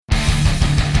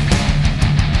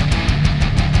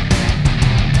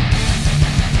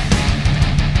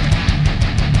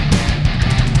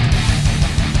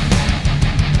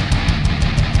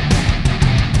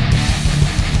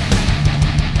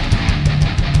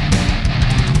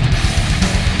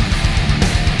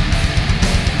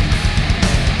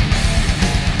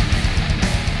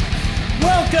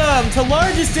to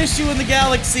Largest Issue in the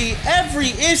Galaxy, every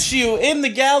issue in the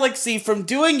galaxy, from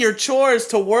doing your chores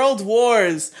to world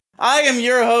wars. I am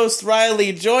your host,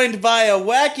 Riley, joined by a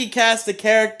wacky cast of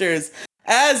characters.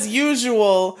 As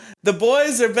usual, the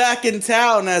boys are back in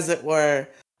town, as it were.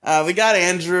 We got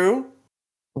Andrew.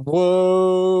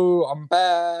 Whoa, I'm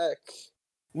back.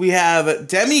 We have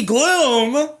Demi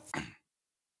Gloom.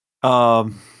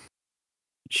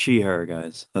 She, her,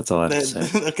 guys. That's all I have to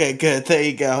say. Okay, good. There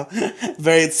you go.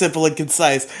 Very simple and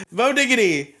concise. Mo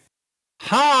Diggity.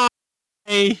 Hi.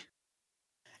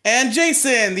 And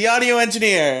Jason, the audio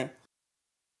engineer.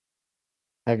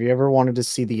 Have you ever wanted to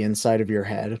see the inside of your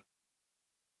head?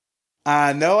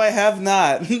 No, I have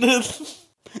not.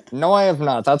 No, I have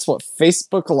not. That's what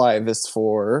Facebook Live is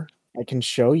for. I can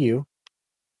show you.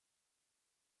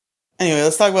 Anyway,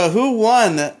 let's talk about who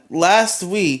won last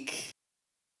week.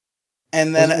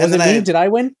 And then, was it me? Did I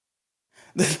win?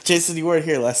 Jason, you weren't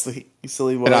here last week. You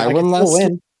silly boy. Did I win last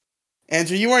week?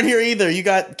 Andrew, you weren't here either. You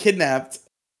got kidnapped.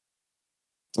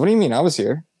 What do you mean? I was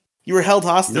here. You were held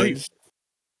hostage.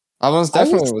 I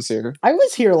definitely was here. I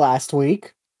was here last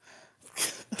week.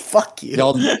 Fuck you.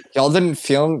 Y'all didn't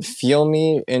feel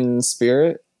me in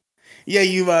spirit? Yeah,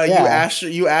 you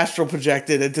astral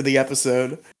projected into the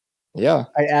episode. Yeah.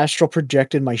 I astral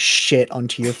projected my shit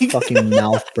onto your fucking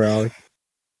mouth, bro.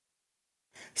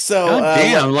 So God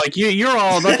damn, like you're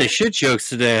all about the shit jokes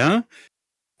today,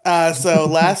 huh? So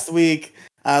last week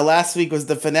was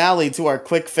the finale to our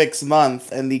quick fix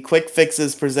month, and the quick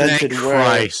fixes presented Thank were.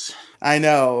 Christ. I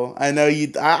know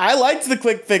you. I liked the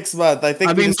quick fix month. I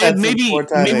think maybe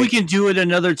we can do it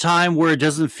another time where it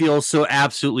doesn't feel so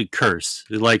absolutely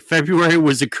cursed. Like February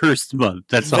was a cursed month.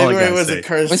 That's all I gotta say. A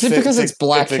cursed. Was it because it's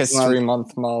Black History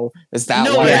Month, Mo? Is that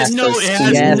no? why? It has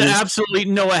absolutely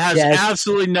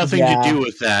nothing to do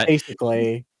with that.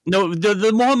 Basically. No,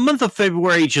 the month of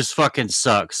February just fucking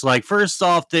sucks. Like, first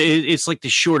off, it's like the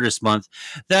shortest month.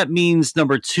 That means,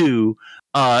 number two,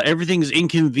 everything's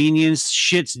inconvenienced.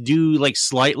 Shit's due like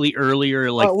slightly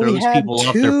earlier, like throws people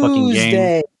off their fucking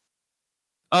game.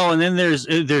 Oh, and then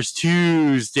there's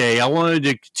Tuesday. I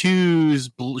wanted to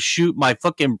shoot my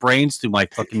fucking brains through my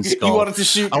fucking skull. You wanted to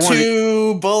shoot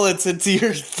two bullets into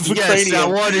your cranium. Yes, I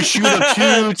wanted to shoot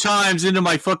them 2 times into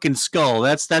my fucking skull.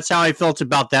 That's how I felt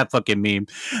about that fucking meme.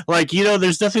 Like,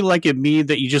 there's nothing like a meme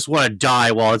that you just want to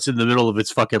die while it's in the middle of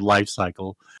its fucking life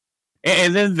cycle.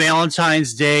 And then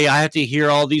Valentine's Day, I have to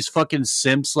hear all these fucking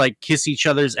simps like kiss each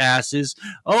other's asses.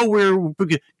 Oh, we're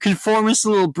conformist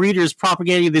little breeders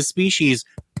propagating this species.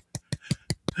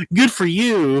 Good for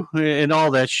you, and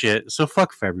all that shit. So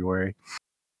fuck February.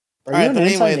 Are you an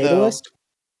anti-natalist?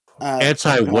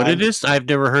 Anti-what-it-ist? I've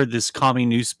never heard this commie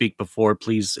newspeak before.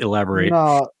 Please elaborate.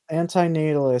 No,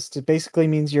 anti-natalist. It basically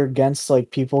means you're against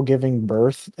like people giving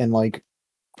birth and like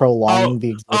prolonging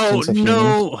the existence of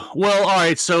humans. Well, all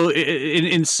right. So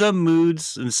in some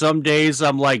moods and some days,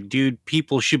 I'm like, dude,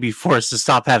 people should be forced to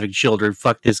stop having children.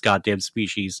 Fuck this goddamn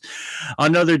species.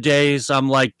 On other days, I'm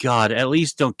like, God, at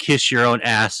least don't kiss your own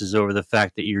asses over the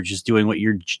fact that you're just doing what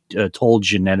you're told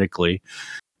genetically.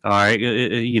 All right,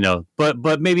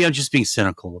 but maybe I'm just being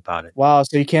cynical about it. Wow,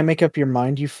 so you can't make up your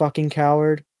mind, you fucking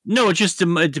coward? No,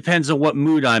 it depends on what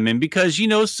mood I'm in, because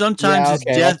sometimes it's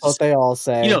death. That's what they all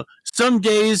say. Some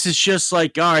days it's just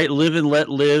like, all right, live and let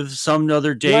live. Some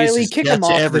other days Riley, it's kick death him to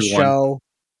off everyone. the show.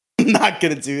 I'm not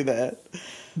gonna do that.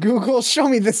 Google, show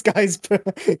me this guy's dental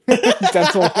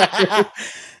record.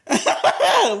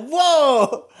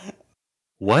 Whoa!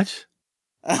 What?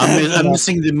 I'm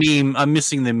missing the meme. I'm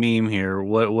missing the meme here.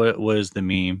 What is the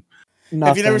meme? Nothing.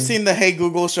 Have you never seen the "Hey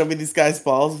Google, show me these guys'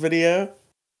 balls" video?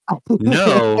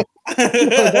 No.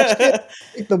 Hey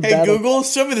Google,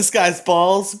 show me this guy's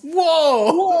balls.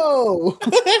 Whoa!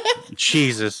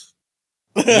 Jesus.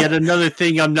 Yet another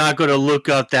thing I'm not going to look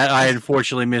up that I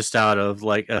unfortunately missed out of.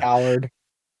 Like coward.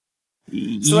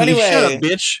 So anyway, shut up,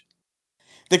 bitch.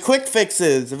 The quick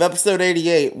fixes of episode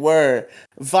 88 were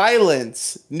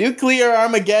violence, nuclear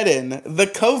Armageddon, the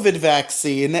COVID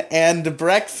vaccine, and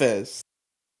breakfast.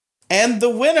 And the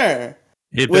winner...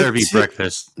 It better be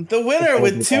breakfast. The winner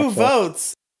with 2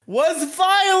 votes was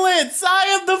violence! I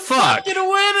am the fucking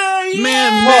winner! Yeah!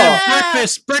 Man,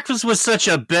 breakfast was such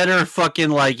a better fucking,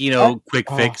 quick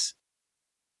fix.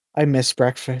 I miss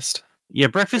breakfast. Yeah,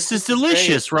 breakfast is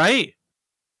delicious, right?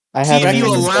 I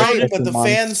haven't but the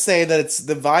fans say that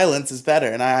the violence is better,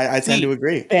 and I tend to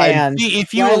agree. Fans.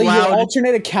 If you Riley, allowed... your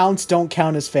alternate accounts don't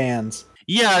count as sock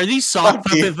Yeah, are these sock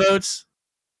puppet votes?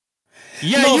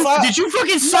 Yeah, did you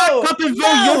fucking sock puppet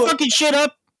vote your fucking shit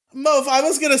up? Mo, if I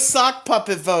was gonna sock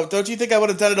puppet vote, don't you think I would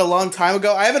have done it a long time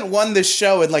ago? I haven't won this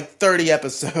show in like 30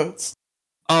 episodes.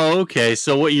 Oh, okay.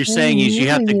 So what you're saying is you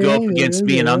have to go up against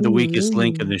me, and I'm the weakest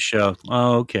link in the show.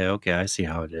 Oh, okay. I see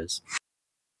how it is.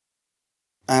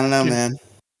 I don't know, man.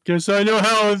 Guess I know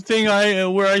how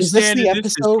where I Is stand this the in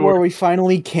this episode Discord. where we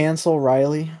finally cancel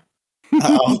Riley?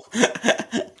 Uh-oh.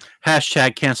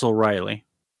 Hashtag cancel Riley.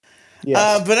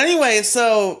 Yes. But anyway,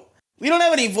 so we don't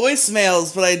have any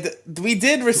voicemails, but we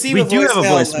did receive We a do have a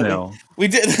voicemail. voicemail. We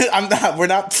did. We're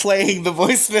not playing the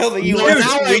voicemail that you No, left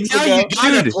now 2 weeks you ago.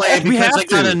 gotta Dude, play it we because have I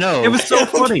gotta to. know. It was so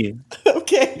funny.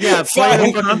 Okay. Yeah, fine.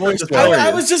 play the fucking voicemail.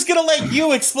 I was just gonna let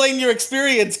you explain your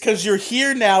experience because you're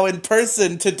here now in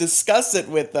person to discuss it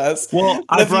with us. Well,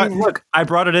 But I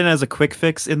brought it in as a quick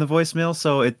fix in the voicemail,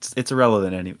 so it's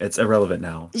irrelevant. It's irrelevant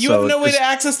now. You So have no way just- to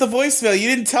access the voicemail. You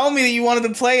didn't tell me that you wanted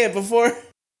to play it before.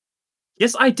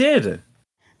 Yes, I did.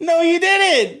 No, you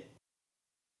didn't.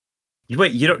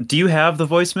 Wait, you don't? Do you have the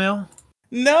voicemail?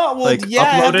 No, well, Like, yeah, I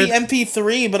have the uploaded?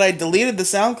 MP3, but I deleted the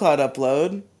SoundCloud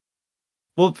upload.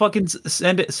 Well, fucking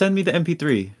send me the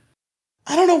MP3.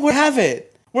 I don't know where I have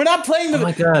it. We're not playing the. Oh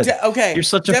my God. Okay, You're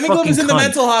such a Demi Gloom fucking is in the cunt.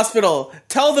 mental hospital.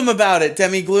 Tell them about it,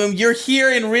 Demi Gloom. You're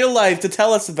here in real life to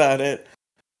tell us about it.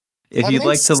 If That you'd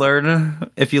like makes-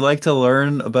 to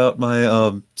learn about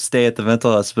my stay at the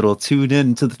mental hospital, tune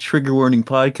in to the Trigger Warning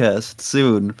podcast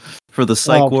soon for the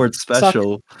Psych Oh, Ward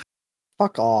special.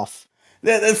 Fuck off.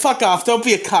 Fuck off. Don't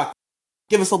be a cuck.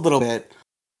 Give us a little bit.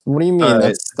 What do you mean?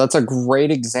 Alright. That's a great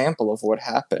example of what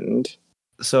happened.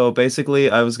 So basically,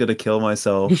 I was gonna kill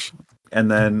myself, and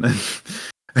then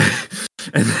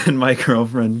my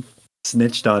girlfriend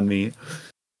snitched on me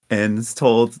and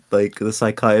told like the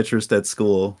psychiatrist at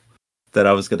school that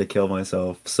I was gonna kill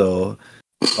myself. So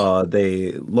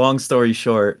long story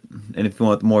short, and if you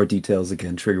want more details,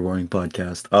 again, Trigger Warning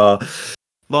podcast.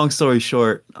 Long story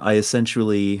short, I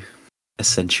essentially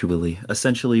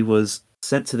was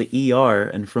sent to the ER,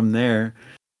 and from there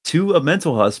to a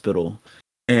mental hospital,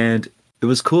 and it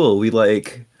was cool. It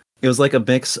was like a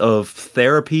mix of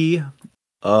therapy,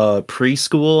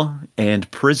 preschool, and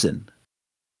prison.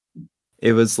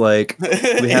 It was like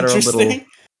we had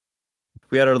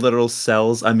our little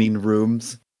cells,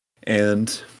 rooms,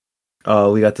 and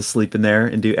we got to sleep in there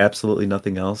and do absolutely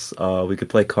nothing else. We could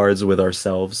play cards with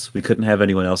ourselves. We couldn't have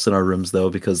anyone else in our rooms though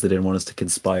because they didn't want us to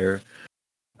conspire.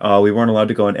 We weren't allowed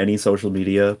to go on any social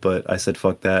media, but I said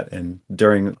fuck that. And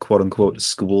during quote unquote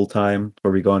school time,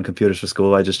 where we go on computers for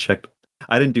school, I just checked.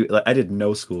 I did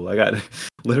no school. I got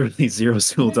literally zero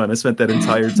school done. I spent that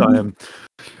entire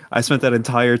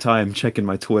time checking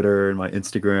my Twitter and my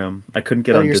Instagram. I couldn't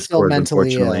get So on you're still Discord, mentally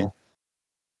unfortunately. ill.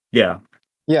 Yeah.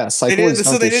 Yeah, So psychoids they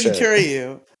don't do didn't shit. cure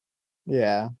you.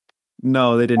 Yeah.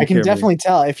 No, they didn't. I can cure me. definitely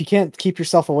tell. If you can't keep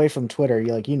yourself away from Twitter,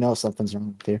 you know something's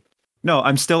wrong with you. No,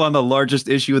 I'm still on the largest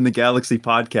issue in the Galaxy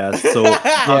podcast, so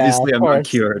obviously of I'm not course.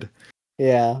 cured.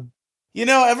 Yeah. You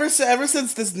know, ever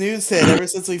since this news hit, ever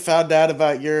since we found out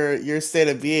about your state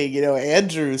of being,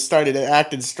 Andrew started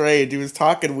acting strange. He was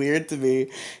talking weird to me.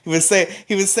 He was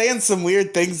saying some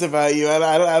weird things about you.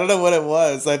 I don't know what it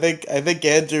was. I think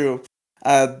Andrew,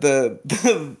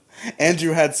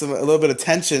 Andrew had a little bit of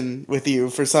tension with you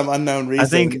for some unknown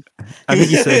reason. I think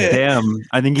he said damn.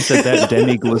 I think he said that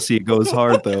Demi goes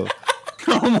hard though.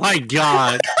 Oh my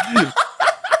God.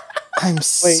 I'm Wait,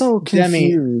 so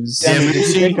Demi, confused. Demi,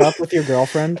 did you break up with your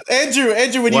girlfriend? Andrew,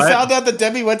 when you What? found out that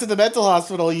Demi went to the mental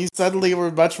hospital, you suddenly were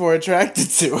much more attracted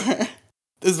to her.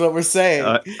 This is what we're saying.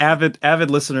 Avid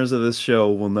listeners of this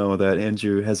show will know that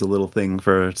Andrew has a little thing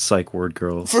for psych ward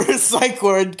girls. For psych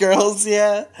ward girls,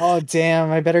 yeah. Oh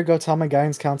damn! I better go tell my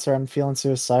guidance counselor I'm feeling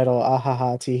suicidal. Ah ha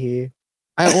ha teehee.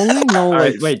 I only know All like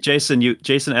right, wait,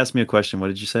 Jason asked me a question. What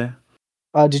did you say?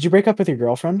 Did you break up with your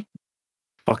girlfriend?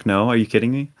 Fuck no. Are you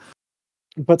kidding me?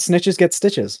 But snitches get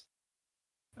stitches.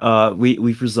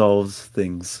 We've resolved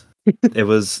things. It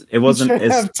wasn't Should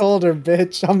as have told her,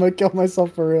 bitch. I'm gonna kill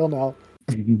myself for real now.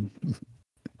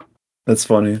 That's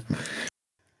funny.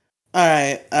 All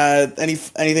right.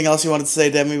 Anything else you wanted to say,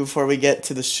 Demi, before we get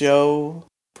to the show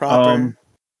proper?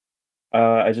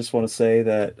 I just want to say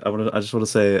that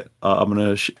I'm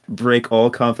gonna break all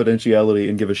confidentiality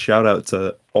and give a shout out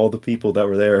to all the people that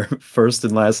were there, first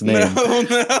and last name.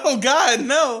 No, God,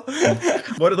 no.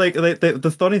 What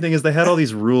the funny thing is they had all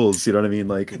these rules. You know what I mean?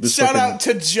 Like this Shout out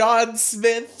to John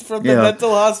Smith from the Yeah.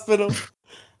 mental hospital.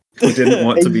 who didn't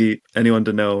want anyone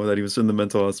to know that he was in the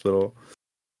mental hospital.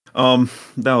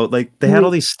 No, like they had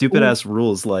all these stupid ass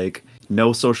rules, like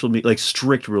no social media, like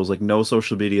strict rules, like no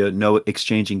social media, no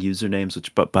exchanging usernames.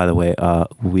 Which, but by the way,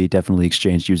 we definitely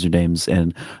exchanged usernames,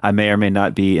 and I may or may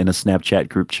not be in a Snapchat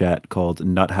group chat called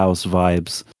Nuthouse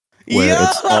Vibes, where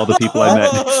it's all the people I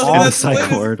met in the That's psych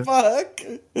lit as ward. fuck.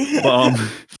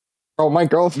 Oh, my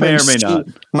girlfriend. May or may not.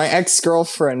 My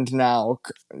ex-girlfriend now,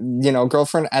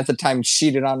 girlfriend at the time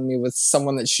cheated on me with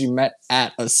someone that she met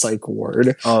at a psych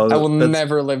ward. I will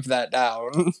never live that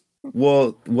down.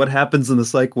 Well, what happens in the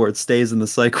psych ward stays in the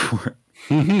psych ward.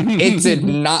 It did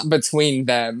not between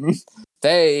them.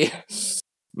 They.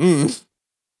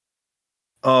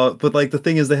 But like the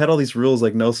thing is, they had all these rules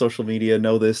like no social media,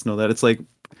 no this, no that. It's like,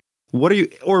 what are you,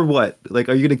 or what? Like,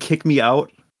 are you gonna kick me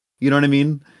out? You know what I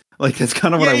mean? Like, that's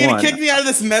kind of what I want. You're gonna kick me out of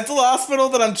this mental hospital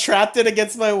that I'm trapped in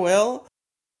against my will?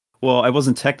 Well, I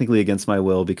wasn't technically against my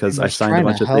will because I signed a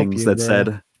bunch of things that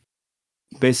said,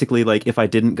 basically, like, if I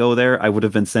didn't go there, I would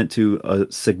have been sent to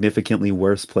a significantly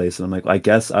worse place. And I'm like, I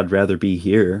guess I'd rather be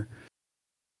here.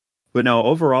 But no,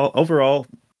 overall,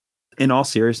 in all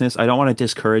seriousness, I don't want to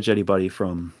discourage anybody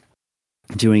from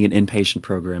doing an inpatient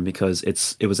program because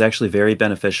it was actually very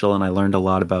beneficial, and I learned a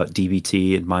lot about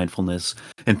DBT and mindfulness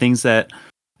and things that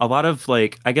a lot of a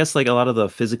lot of the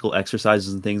physical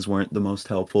exercises and things weren't the most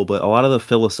helpful, but a lot of the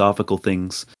philosophical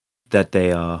things that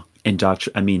they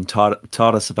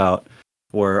taught us about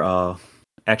were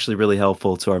actually really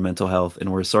helpful to our mental health,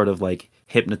 and were sort of like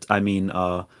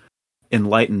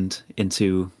enlightened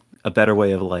into a better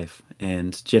way of life.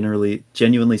 And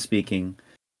genuinely speaking,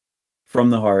 from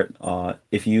the heart,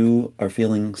 if you are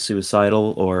feeling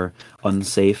suicidal or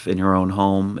unsafe in your own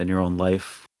home, in your own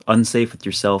life, unsafe with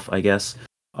yourself, I guess,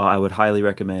 I would highly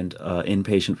recommend an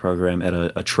inpatient program at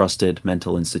a trusted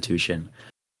mental institution.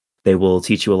 They will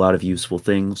teach you a lot of useful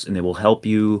things, and they will help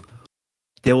you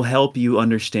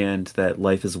understand that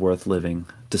life is worth living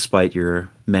despite your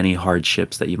many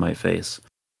hardships that you might face.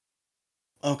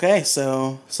 Okay,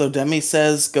 so Demi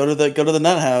says go to the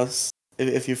nut house.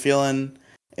 If you're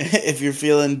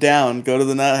feeling down, go to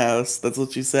the nut house. That's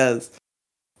what she says.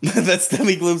 That's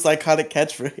Demi Gloom's iconic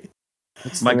catchphrase.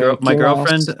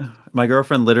 My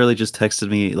girlfriend literally just texted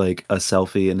me like a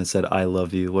selfie and it said "I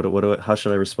love you." How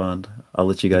should I respond? I'll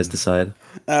let you guys decide.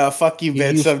 Fuck you,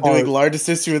 bitch! I'm doing largest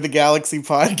issue of the Galaxy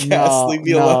podcast. Leave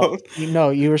me alone. No,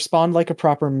 you respond like a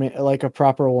proper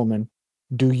woman.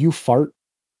 Do you fart?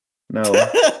 No.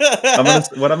 I'm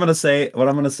gonna say.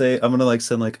 I'm gonna like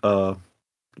send like a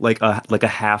reluctant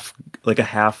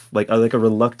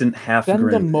half Send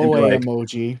grin. the moe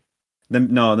emoji.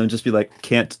 Then just be like,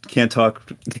 can't talk,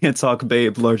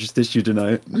 babe. Largest issue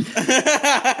tonight.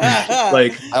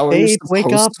 Like, babe,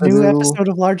 wake up! New episode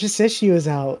of Largest Issue is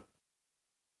out.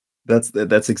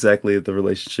 That's exactly the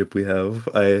relationship we have.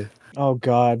 Oh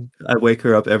God! I wake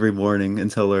her up every morning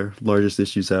and tell her Largest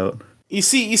Issue's out. You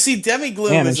see, Demi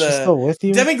Gloom is she still with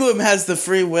you? Demi Gloom has the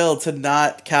free will to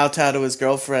not kowtow to his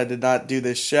girlfriend and not do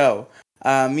this show.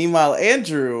 Meanwhile,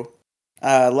 Andrew,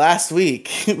 last week,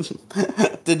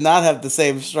 did not have the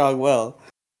same strong will.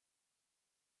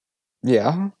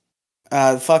 Yeah.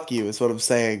 Fuck you is what I'm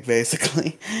saying,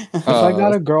 basically. If I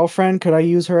got a girlfriend, could I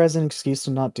use her as an excuse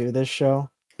to not do this show?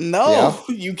 No,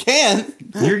 you can't.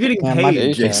 You're getting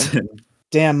paid, Jason.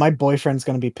 Damn, my boyfriend's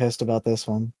gonna be pissed about this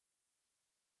one.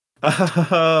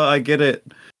 I get it.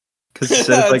 Because if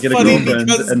I get a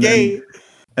girlfriend,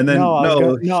 and then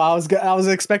I was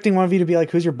expecting one of you to be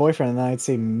like, "Who's your boyfriend?" And then I'd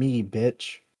say, "Me,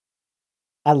 bitch."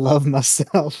 I love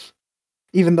myself,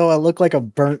 even though I look like a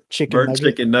burnt chicken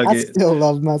nugget. I still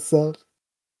love myself.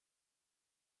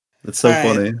 That's so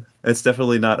funny. It's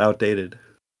definitely not outdated.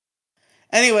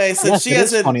 Anyway, so she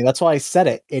hasn't. Funny. That's why I said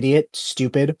it. Idiot.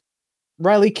 Stupid.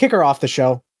 Riley, kick her off the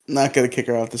show. Not gonna kick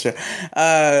her off the show.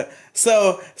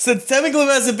 So since Demi Gloom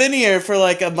hasn't been here for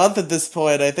like a month at this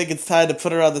point, I think it's time to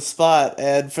put her on the spot.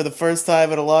 And for the first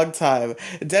time in a long time,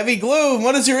 Demi Gloom,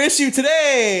 what is your issue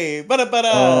today?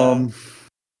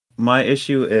 My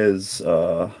issue is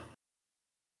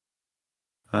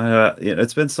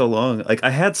it's been so long. Like I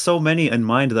had so many in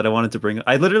mind that I wanted to bring.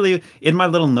 I literally in my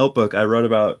little notebook I wrote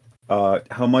about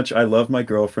how much I love my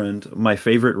girlfriend, my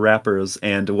favorite rappers,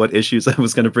 and what issues I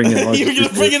was going to bring in. You were going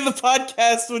to bring in the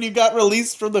podcast when you got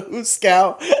released from the Who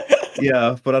Scout.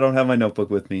 Yeah, but I don't have my notebook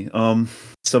with me.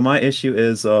 So my issue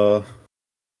is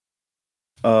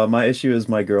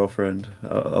my girlfriend.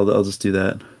 I'll just do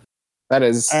that. That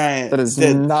is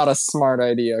not a smart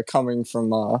idea coming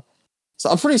from a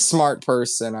pretty smart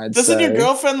person, I'd say. Doesn't your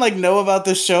girlfriend like know about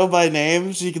the show by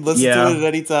name? She can listen to it at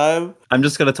any time. I'm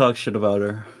just gonna talk shit about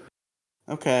her.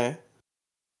 Okay,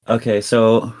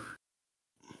 so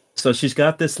she's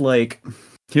got this like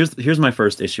here's my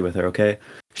first issue with her, okay?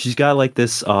 She's got like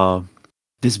this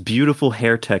beautiful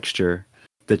hair texture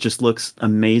that just looks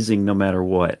amazing no matter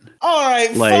what. All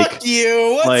right, like, fuck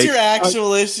you. What's your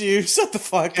actual issue? Shut the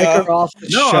fuck up.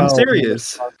 No, I'm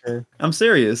serious. I'm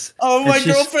serious. Oh, my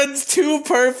girlfriend's too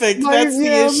perfect. That's the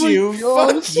issue.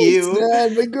 Fuck you.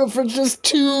 Sad. My girlfriend's just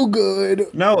too good.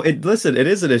 No, listen, it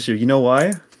is an issue. You know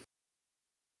why?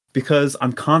 Because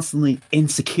I'm constantly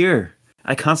insecure.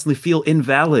 I constantly feel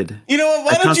invalid. You know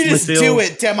what? Why don't you just do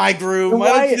it, Demi-Groom?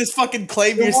 Why don't you just fucking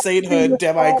claim your sainthood,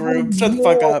 Demi-Groom? Shut the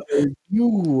fuck up.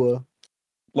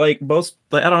 Like most,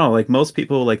 I don't know, like most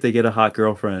people, like they get a hot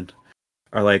girlfriend,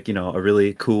 or like, you know, a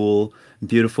really cool,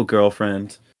 beautiful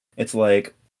girlfriend. It's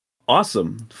like,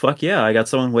 awesome. Fuck yeah, I got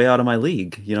someone way out of my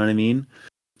league. You know what I mean?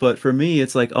 But for me,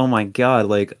 it's like, oh my God,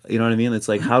 like, you know what I mean? It's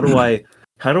like, how do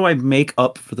I make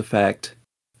up for the fact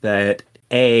that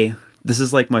this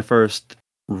is like my first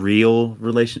real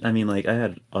relation. I mean, like I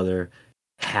had other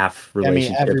half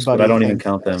relationships, but I don't even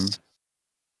count them.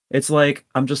 It's like,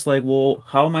 I'm just like, well,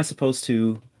 how am I supposed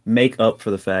to make up for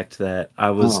the fact that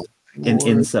I was an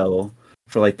incel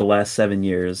for like the last 7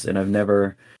 years and I've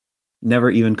never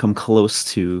even come close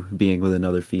to being with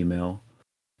another female.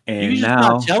 And you just now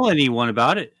not tell anyone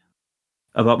about it.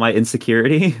 About my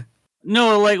insecurity?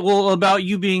 No, like, well, about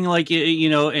you being like, you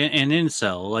know, an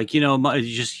incel. Like, you know,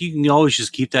 you can always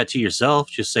just keep that to yourself.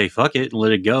 Just say fuck it and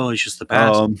let it go. It's just the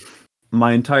past.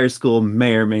 My entire school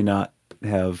may or may not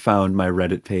have found my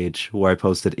Reddit page where I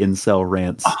posted incel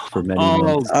rants for many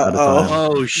months at a time.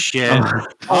 Oh shit!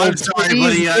 I'm sorry,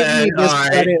 buddy. Give me this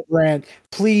Reddit rant.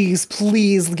 Please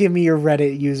give me your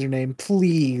Reddit username,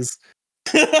 please.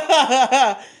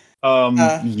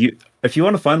 If you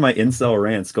want to find my incel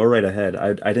rants, go right ahead.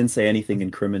 I didn't say anything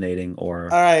incriminating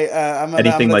or all right. I'm gonna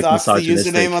like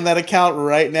misogynistic. The username on that account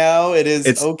right now.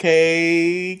 It's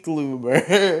OK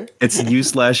Gloomer. It's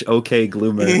u/OK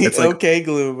Gloomer. It's like OK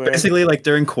Gloomer. Basically, like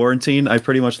during quarantine, I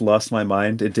pretty much lost my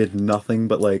mind. It did nothing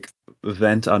but like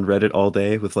vent on Reddit all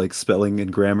day with like spelling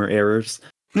and grammar errors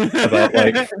about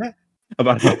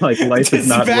how like life is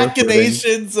not worth living.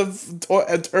 Machinations of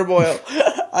turmoil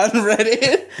on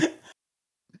Reddit.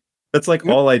 That's like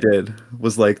all I did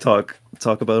was like talk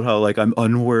about how like I'm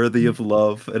unworthy of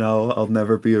love and how I'll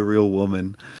never be a real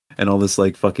woman and all this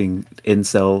like fucking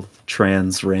incel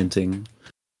trans ranting.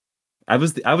 I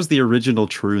was the original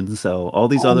true incel. All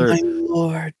these other. Oh my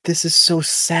lord, this is so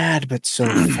sad but so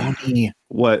funny.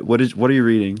 What are you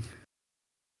reading?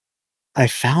 I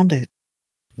found it.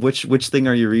 Which thing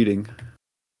are you reading?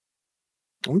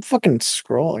 I'm fucking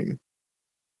scrolling.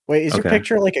 Wait, is your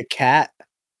picture like a cat?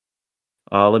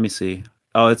 Let me see.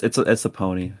 Oh, it's a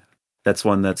pony. That's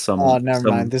one that's some. Oh, never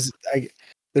mind. There's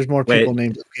more people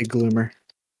named OK Gloomer.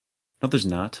 No, there's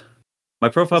not. My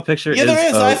profile picture. Yeah, there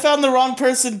is. I found the wrong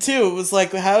person too. It was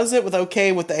like, how is it with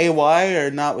OK with the AY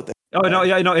or not with the? Oh no,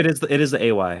 yeah, no, it is the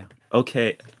AY.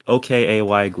 OK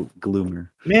AY Gloomer.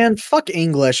 Man, fuck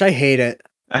English. I hate it.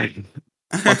 I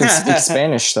fucking speak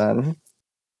Spanish then.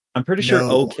 I'm pretty sure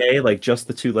OK, like just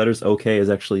the two letters OK, is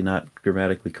actually not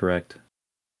grammatically correct.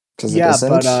 Yeah,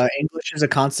 but English is a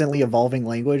constantly evolving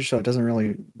language, so it doesn't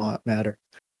really matter.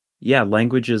 Yeah,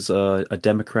 language is a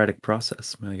democratic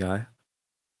process, my guy.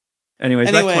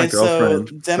 Anyways, back to my girlfriend.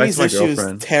 So Demi's issue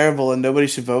is terrible, and nobody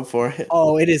should vote for it.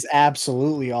 Oh, it is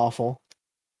absolutely awful.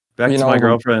 Back to my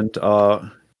girlfriend.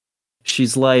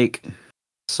 She's like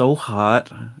so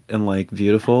hot and like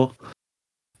beautiful.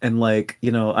 And like,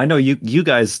 you know, I know you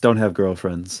guys don't have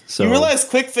girlfriends, so... You realize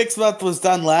Quick Fix Month was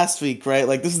done last week, right?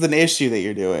 Like, this is an issue that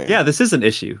you're doing. Yeah, this is an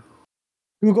issue.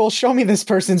 Google, show me this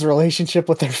person's relationship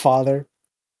with their father.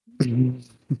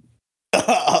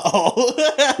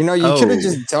 Oh. You know, you could have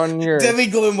just done your... Demi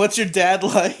Gloom, what's your dad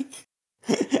like?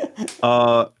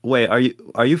 Wait,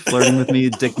 are you flirting with me,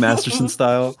 Dick Masterson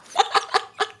style?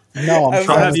 No, I'm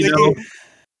trying.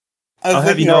 I'll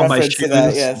have you know my shoes.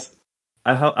 That, yes.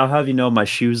 I'll have you know my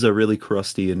shoes are really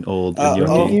crusty and old. And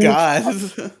oh God!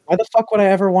 Why the fuck would I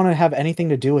ever want to have anything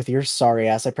to do with your sorry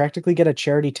ass? I practically get a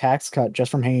charity tax cut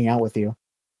just from hanging out with you.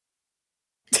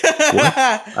 What?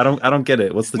 I don't get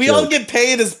it. What's the? We joke? all get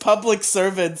paid as public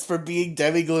servants for being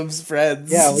Demi Gloom's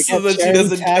friends. Yeah, we so that she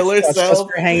doesn't kill herself just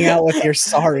for hanging out with your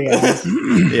sorry ass.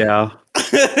 Yeah.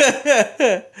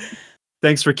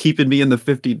 Thanks for keeping me in the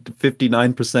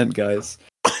 59%, guys.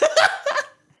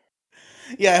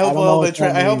 Yeah, I hope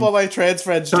all my trans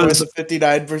friends join the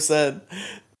 59%.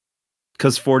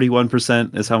 Because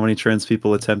 41% is how many trans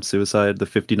people attempt suicide. The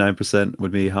 59%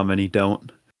 would be how many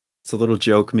don't. It's a little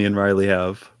joke me and Riley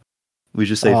have. We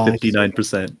just say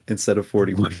 59% instead of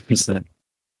 41%.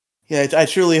 Yeah, I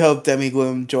truly hope Demi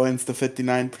Gloom joins the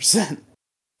 59%.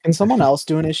 Can someone else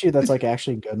do an issue that's like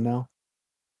actually good now?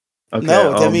 Okay,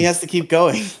 no, Demi has to keep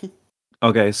going.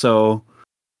 Okay, so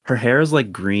her hair is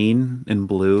like green and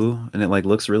blue, and it like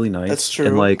looks really nice. That's true.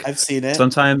 And like I've seen it.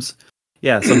 Sometimes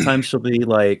she'll be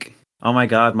like, "Oh my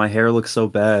god, my hair looks so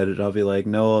bad," and I'll be like,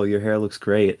 "No, your hair looks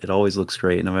great. It always looks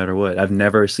great, no matter what." I've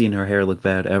never seen her hair look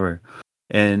bad ever,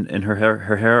 and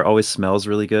her hair always smells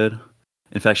really good.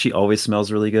 In fact, she always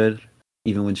smells really good,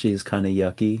 even when she's kind of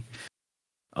yucky.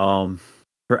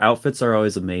 Her outfits are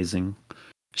always amazing.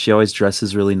 She always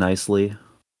dresses really nicely.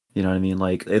 You know what I mean?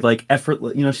 Like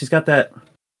effortless. You know, she's got that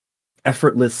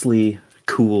effortlessly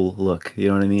cool look. You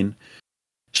know what I mean?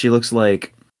 She looks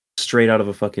like straight out of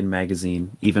a fucking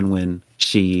magazine, even when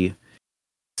she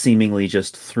seemingly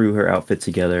just threw her outfit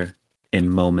together in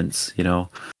moments. You know,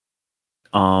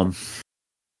 her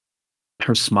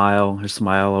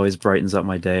smile always brightens up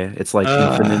my day. It's like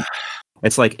infinite.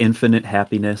 It's like infinite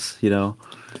happiness. You know,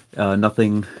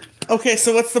 nothing. Okay,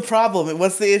 so what's the problem?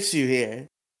 What's the issue here?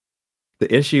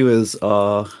 The issue is,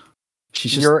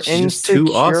 she's just too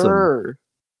awesome.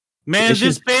 Man,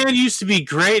 this band used to be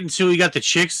great until we got the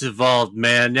chicks involved,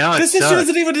 man. Now this issue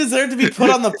doesn't even deserve to be put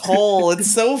on the poll.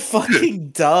 It's so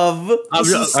fucking dumb. This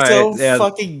is so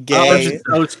fucking gay.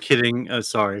 I was kidding.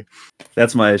 Sorry.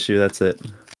 That's my issue. That's it.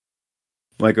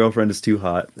 My girlfriend is too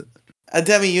hot.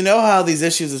 Demi, you know how these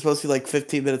issues are supposed to be like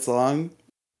 15 minutes long?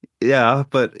 Yeah,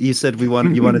 but you said you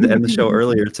wanted to end the show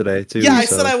earlier today too. Yeah, I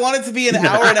said I want it to be an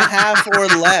hour and a half or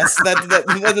less.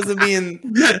 That doesn't mean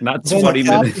not 20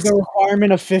 minutes. Go harm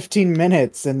in 15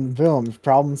 minutes and boom,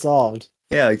 problem solved.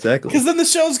 Yeah, exactly. Because then the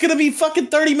show's gonna be fucking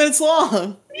 30 minutes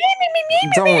long.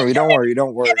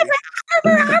 Don't worry.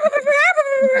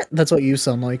 That's what you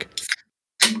sound like.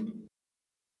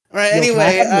 All right.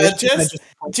 Anyway,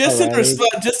 just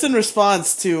in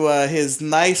response to his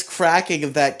nice cracking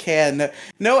of that can,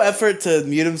 no effort to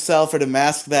mute himself or to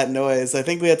mask that noise. I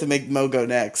think we have to make Mo go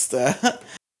next. Let him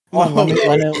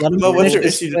Mo, what's your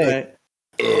issue tonight?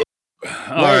 All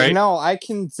right. No, I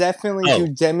can definitely do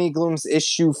Demi Gloom's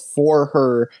issue for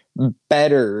her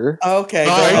better. Okay,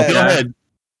 go ahead.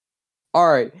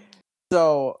 All right.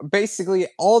 So basically,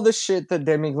 all the shit that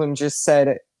Demi Gloom just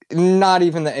said. Not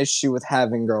even the issue with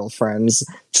having girlfriends.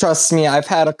 Trust me, I've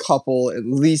had a couple, at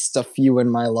least a few in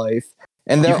my life.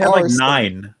 And there are like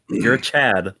 9. You're a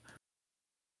Chad.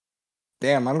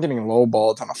 Damn, I'm getting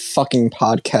lowballed on a fucking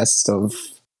podcast of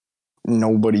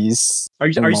nobody's. Are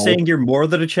you saying you're more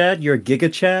than a Chad? You're a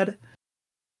Giga Chad?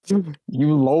 You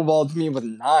lowballed me with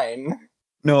 9.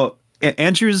 No.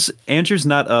 Andrew's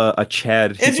not a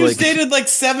Chad. Andrew's dated like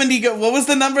 70. What was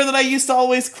the number that I used to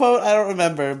always quote? I don't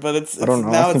remember, but it's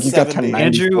now it's 70.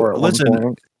 Andrew,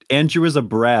 listen. Andrew is a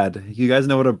Brad. You guys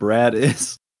know what a Brad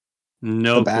is?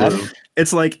 No clue.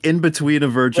 It's like in between a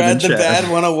virgin and Chad. Brad the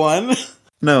Bad 101?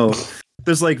 No.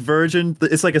 There's like virgin.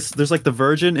 It's like there's like the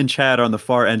virgin and Chad are on the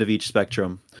far end of each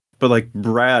spectrum. But like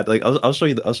Brad, like I'll show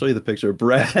you the picture.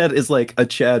 Brad is like a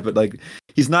Chad, but like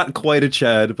he's not quite a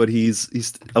Chad, but he's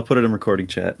I'll put it in recording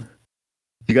chat.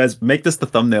 You guys make this the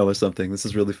thumbnail or something. This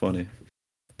is really funny.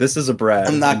 This is a Brad.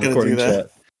 I'm not gonna do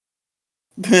that.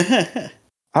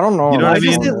 I don't know. You know Why what I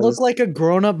mean? does it look like a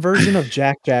grown-up version of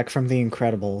Jack from The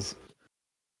Incredibles?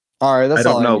 All right, that's I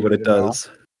don't know what it does.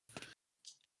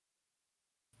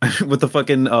 With the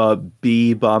fucking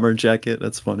bee bomber jacket.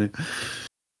 That's funny.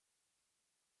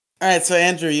 All right, so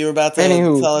Andrew, you were about to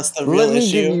tell us the real issue. Let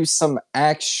me give you some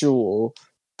actual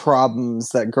problems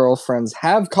that girlfriends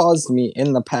have caused me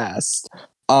in the past.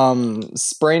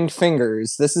 Sprained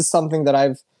fingers. This is something that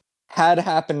I've had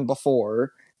happen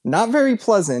before. Not very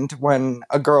pleasant when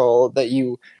a girl that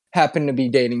you happen to be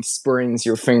dating sprains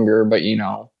your finger, but you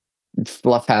know,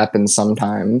 stuff happens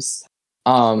sometimes.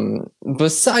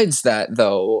 Besides that,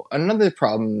 though, another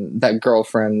problem that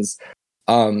girlfriends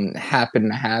happen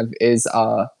to have is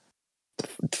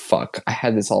fuck, I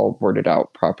had this all worded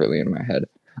out properly in my head.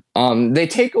 They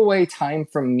take away time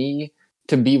from me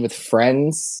to be with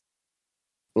friends.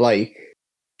 Like,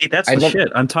 hey, that's the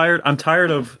shit. I'm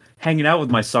tired of hanging out with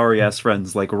my sorry ass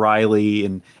friends like Riley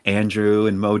and Andrew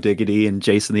and Mo Diggity and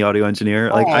Jason the audio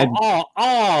engineer. Like,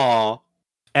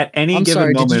 at any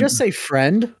given moment. Did you just say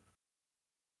friend?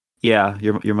 Yeah,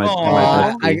 you're my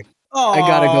I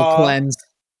gotta go cleanse.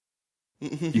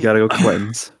 You gotta go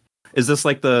cleanse. Is this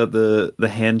like the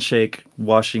handshake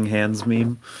washing hands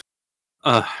meme?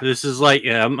 This is like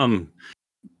I'm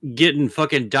getting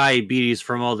fucking diabetes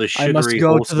from all the sugary. I must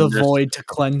go to the void to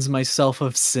cleanse myself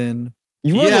of sin.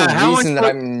 You are the reason that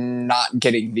I'm not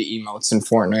getting the emotes in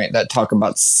Fortnite that talk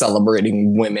about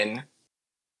celebrating women.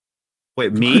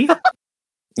 Wait, me?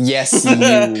 Yes,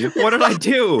 you. What did I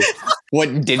do?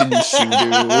 What didn't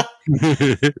you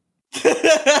do?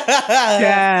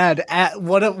 Chad,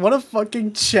 what a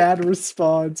fucking Chad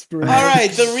response, bro. All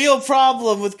right, the real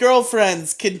problem with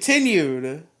girlfriends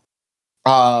continued.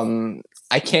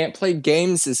 I can't play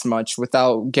games as much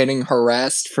without getting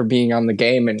harassed for being on the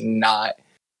game and not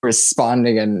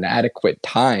responding in an adequate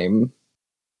time.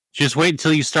 Just wait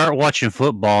until you start watching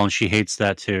football, and she hates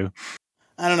that too.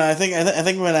 I don't know. I think we're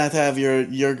gonna have to have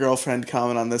your girlfriend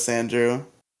comment on this, Andrew.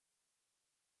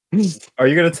 Are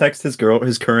you gonna text his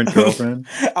current girlfriend?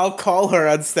 I'll call her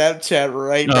on Snapchat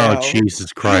right now. Oh,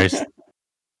 Jesus Christ!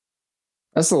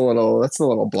 That's a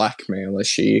little blackmail, is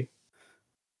she?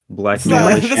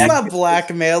 Blackmail. That's not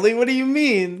blackmailing. What do you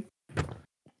mean? I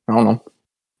don't know.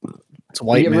 It's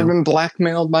white. Have you ever been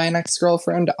blackmailed by an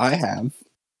ex-girlfriend? I have.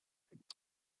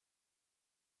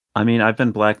 I mean, I've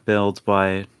been blackmailed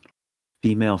by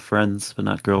female friends, but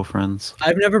not girlfriends.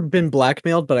 I've never been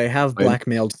blackmailed, but I have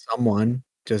blackmailed someone.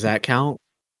 Does that count?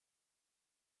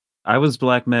 I was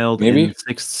blackmailed in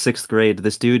sixth grade.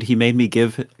 This dude, he made me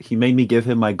give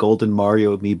him my golden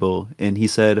Mario amiibo, and he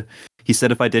said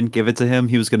if I didn't give it to him,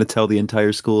 he was going to tell the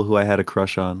entire school who I had a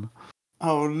crush on.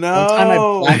 Oh no! One time I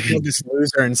blackmailed this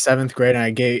loser in 7th grade,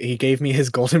 and he gave me his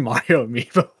golden Mario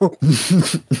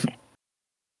amiibo.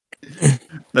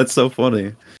 That's so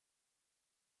funny.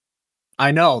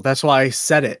 I know. That's why I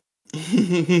said it.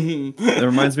 It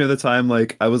reminds me of the time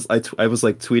like I was like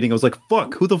tweeting. I was like,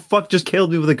 "Fuck! Who the fuck just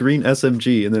killed me with a green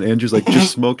SMG?" And then Andrew's like,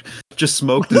 "Just smoked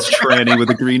this tranny with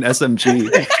a green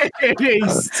SMG."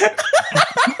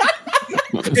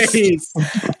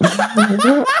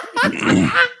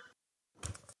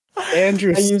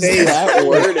 Andrew, I used that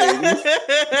wording.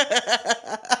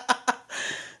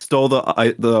 Stole the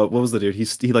what was the dude?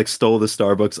 He like stole the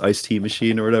Starbucks iced tea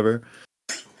machine or whatever.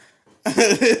 You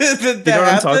know what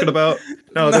I'm talking about?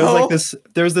 No,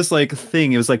 there was this like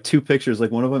thing. It was like 2 pictures. Like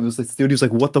one of them was this dude. He was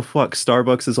like, "What the fuck?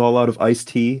 Starbucks is all out of iced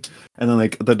tea." And then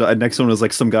like the next one was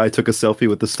like some guy took a selfie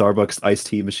with the Starbucks iced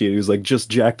tea machine. He was like, "Just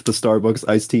jacked the Starbucks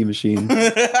iced tea machine."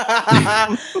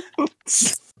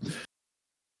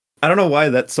 I don't know why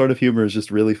that sort of humor is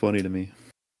just really funny to me.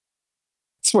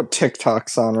 It's what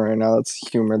TikTok's on right now. It's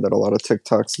humor that a lot of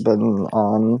TikTok's been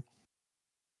on.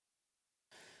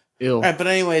 Ew. All right, but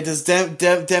anyway, does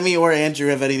Demi or Andrew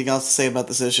have anything else to say about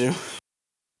this issue?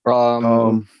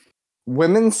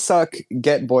 Women suck.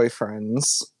 Get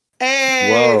boyfriends.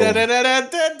 Hey!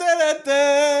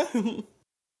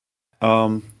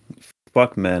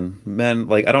 Fuck men. Men,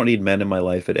 like, I don't need men in my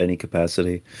life at any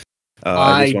capacity.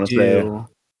 I just want to say,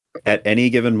 at any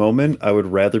given moment, I would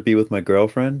rather be with my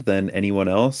girlfriend than anyone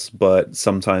else, but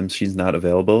sometimes she's not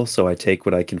available, so I take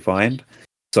what I can find,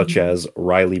 such as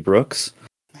Riley Brooks.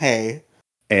 Hey.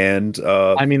 And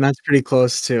I mean, that's pretty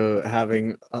close to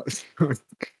having.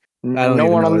 No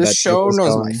one on this show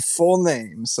knows my full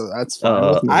name, so that's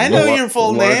fine. With me. I know your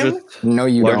full name. No,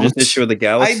 you don't. Largest issue of the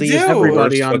galaxy. I do. Is the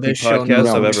Everybody worst on this fucking show podcast knows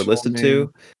I've my ever full listened name.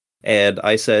 to, and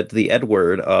I said the N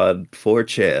word on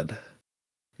 4chan.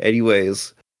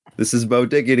 Anyways, this is Mo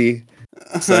Diggity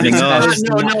signing off.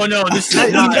 No. This is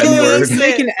You not can't N-word. even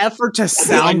make an effort to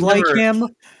sound like him.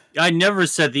 I never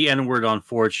said the N word on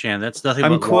 4chan. That's nothing.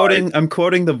 I'm but quoting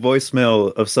lies. the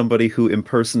voicemail of somebody who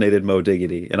impersonated Mo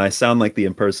Diggity, and I sound like the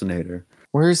impersonator.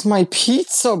 Where's my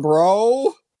pizza,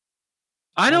 bro?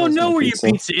 I don't Where's know my where pizza?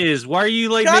 your pizza is. Why are you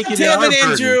like God making damn it it, our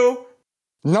burden? Andrew!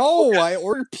 No, I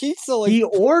ordered pizza like He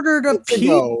ordered a minutes pizza.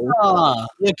 ago.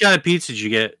 What kind of pizza did you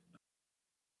get?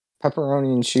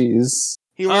 Pepperoni and cheese.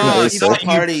 He ordered a pizza you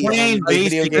party plain on the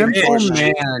video basic game bitch. Simple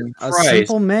Fortnite. man. A Christ.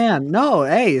 simple man. No,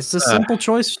 hey, it's a simple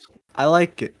choice. I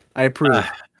like it. I approve.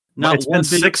 Not It's one been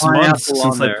big 6 pineapple months on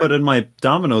since I there. put in my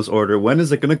Domino's order. When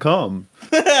is it going to come?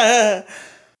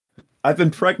 I've been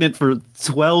pregnant for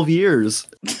 12 years.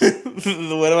 What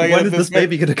am I When is this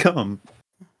baby going to come?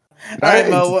 All right,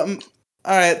 Mo.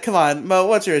 All right, come on, Mo.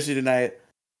 What's your issue tonight?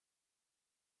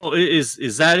 Oh, is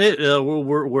that it?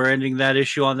 We're ending that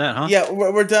issue on that, huh? Yeah,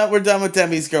 we're done. We're done with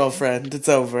Demi's girlfriend. It's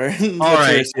over. What's your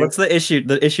right. issue? What's the issue?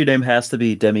 The issue name has to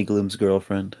be Demi Gloom's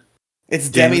girlfriend. It's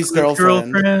Demi's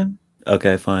girlfriend.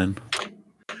 Okay, fine.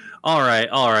 All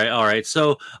right.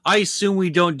 So I assume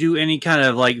we don't do any kind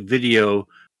of like video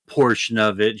portion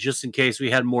of it, just in case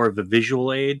we had more of a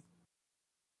visual aid.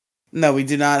 No, we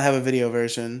do not have a video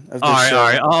version of this All show.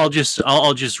 right.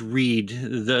 I'll just read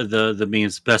the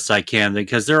memes best I can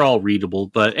because they're all readable.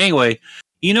 But anyway,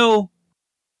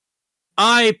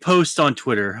 I post on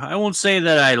Twitter. I won't say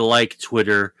that I like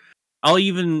Twitter. I'll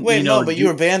even Wait, no, but you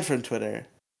were banned from Twitter.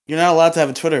 You're not allowed to have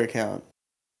a Twitter account.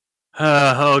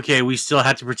 Okay, we still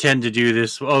have to pretend to do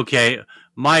this. Okay,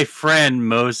 my friend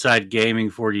Moside Gaming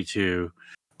 42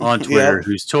 on Twitter, Yep.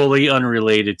 who's totally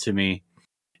unrelated to me,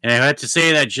 And I had to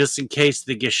say that just in case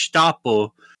the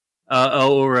Gestapo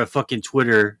or a fucking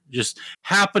Twitter just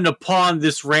happened upon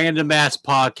this random ass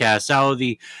podcast out of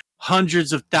the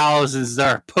hundreds of thousands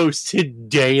that are posted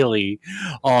daily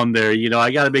on there.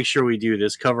 I got to make sure we do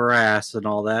this, cover our ass and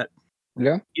all that.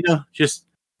 Yeah. Just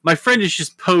my friend is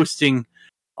just posting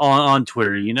on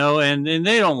Twitter, and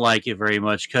they don't like it very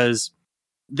much because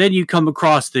then you come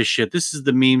across this shit. This is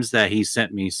the memes that he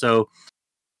sent me. So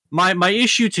my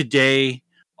issue today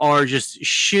are just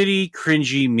shitty,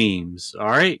 cringy memes. All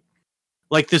right.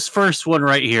 Like this first one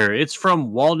right here. It's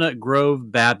from Walnut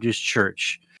Grove Baptist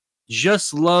Church.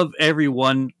 Just love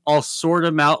everyone. I'll sort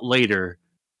them out later.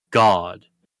 God.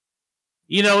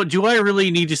 Do I really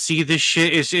need to see this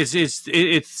shit?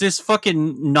 It's this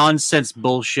fucking nonsense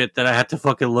bullshit that I have to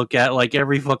fucking look at like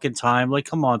every fucking time. Like,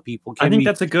 come on, people. I think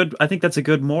that's a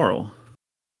good moral.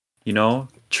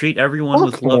 Treat everyone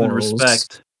with love and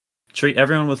respect. Treat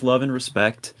everyone with love and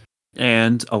respect,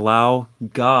 and allow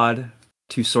God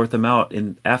to sort them out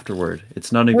afterward.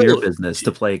 It's none of your business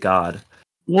to play God.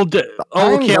 Well,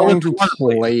 I'm going to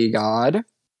play God.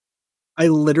 I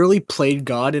literally played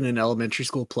God in an elementary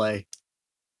school play.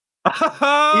 Yo!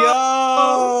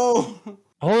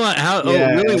 Hold on.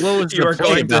 Really? What was you are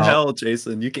going to hell,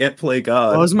 Jason? You can't play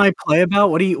God. What was my play about?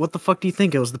 What the fuck do you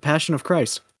think? It was the Passion of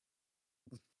Christ.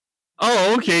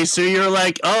 Oh, okay. So you're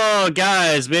like, oh,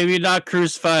 guys, maybe not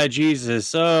crucify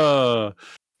Jesus. Oh,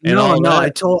 no.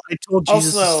 I told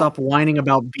Jesus to stop whining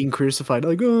about being crucified.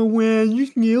 Like, oh, man, you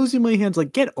nails in my hands.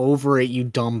 Like, get over it, you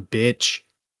dumb bitch.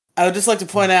 I would just like to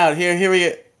point out here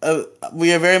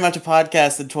we are very much a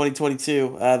podcast in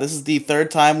 2022. This is the third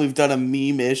time we've done a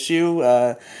meme issue.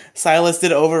 Silas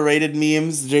did overrated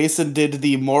memes. Jason did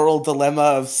the moral dilemma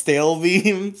of stale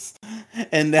memes,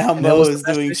 and now Mo is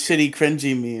doing shitty,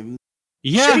 cringy memes.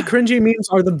 Yeah, shitty, cringy memes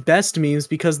are the best memes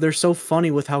because they're so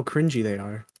funny with how cringy they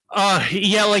are.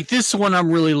 Yeah, like this one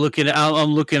I'm really looking at.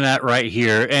 I'm looking at right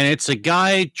here, and it's a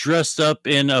guy dressed up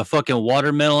in a fucking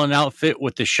watermelon outfit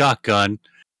with a shotgun,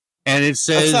 and it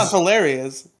says, "That sounds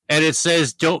hilarious." And it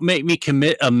says, "Don't make me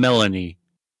commit a Melanie."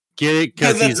 Get it?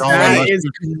 Because he's all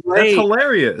That's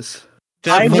hilarious.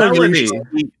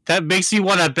 That makes me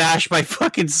want to bash my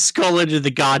fucking skull into the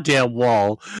goddamn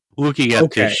wall looking at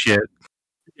this shit.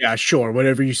 Yeah, sure.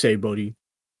 Whatever you say, buddy.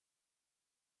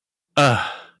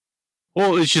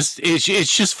 Well, it's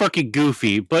just fucking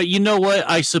goofy. But you know what?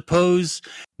 I suppose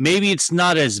maybe it's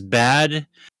not as bad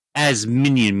as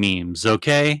Minion memes.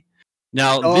 Okay.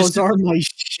 Now those are my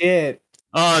shit.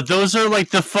 Those are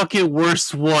like the fucking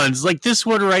worst ones. Like this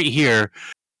one right here.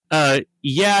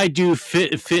 Yeah, I do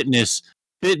fitness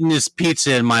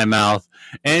pizza in my mouth,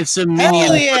 and it's a minion.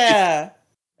 Hell yeah!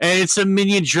 And it's a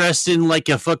minion dressed in like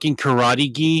a fucking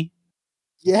karate gi.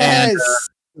 Yes.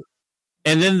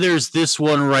 And then there's this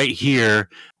one right here.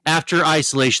 After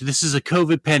isolation, this is a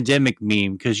COVID pandemic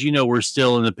meme because we're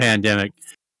still in the pandemic.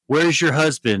 Where's your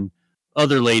husband?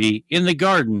 Other lady, in the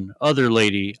garden. Other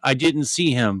lady, I didn't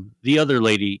see him. The other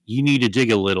lady, you need to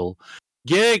dig a little.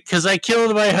 Get it? Because I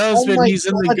killed my husband. He's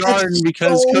in the garden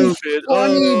because COVID.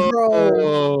 Funny,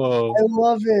 bro. I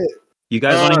love it. You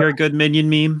guys want to hear a good Minion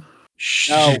meme?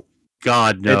 No.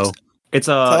 God, no. It's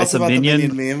a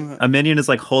minion. Meme. A minion is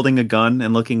like holding a gun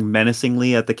and looking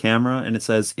menacingly at the camera, and it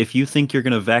says, "If you think you're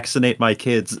gonna vaccinate my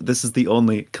kids, this is the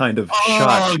only kind of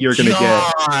shot you're gonna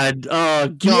get." Oh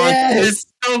God! Yes. It's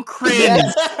so cringe.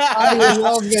 Yes. I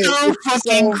love it. So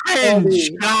fucking cringe.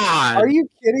 Funny. God, are you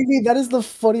kidding me? That is the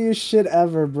funniest shit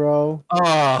ever, bro.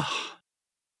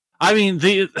 I mean,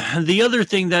 the other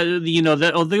thing that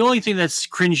the only thing that's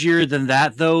cringier than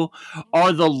that though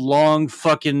are the long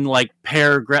fucking like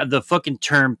paragraph, the fucking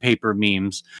term paper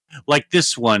memes, like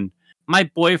this one. My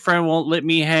boyfriend won't let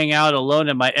me hang out alone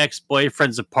at my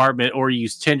ex-boyfriend's apartment or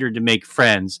use Tinder to make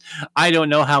friends. I don't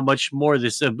know how much more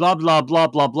this blah blah blah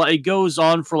blah blah. It goes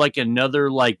on for like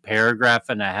another like paragraph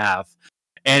and a half,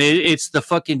 and it's the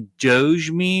fucking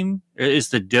Doge meme. It's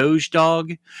the Doge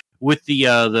dog. With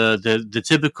the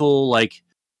typical like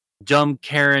dumb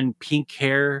Karen pink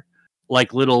hair,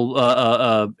 like little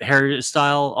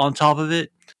hairstyle on top of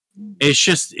it. It's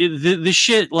just the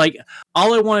shit. Like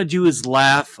all I want to do is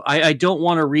laugh. I don't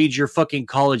want to read your fucking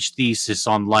college thesis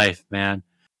on life, man.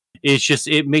 It's just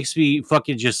it makes me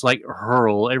fucking just like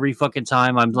hurl every fucking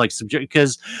time I'm like subject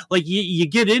because like you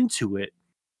get into it.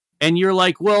 And you're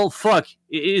like, well, fuck.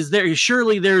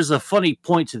 Surely there's a funny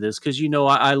point to this because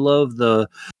I love the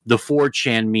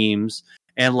 4chan memes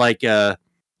and like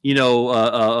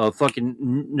fucking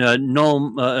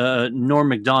Norm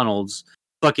Macdonald's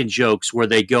fucking jokes where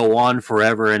they go on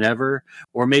forever and ever,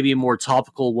 or maybe a more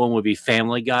topical one would be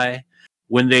Family Guy,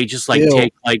 when they just like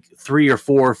take like 3 or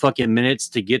 4 fucking minutes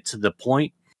to get to the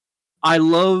point. I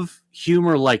love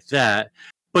humor like that.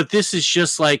 But this is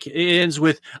just like, it ends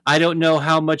with, I don't know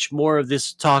how much more of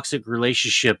this toxic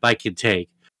relationship I can take.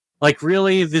 Like,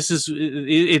 really? This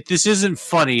isn't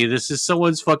funny. This is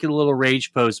someone's fucking little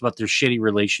rage post about their shitty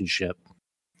relationship.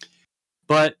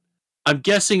 But I'm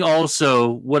guessing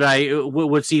also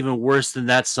what's even worse than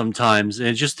that sometimes, and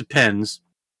it just depends,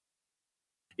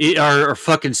 are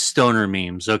fucking stoner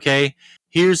memes, okay?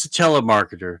 Here's a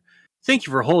telemarketer. Thank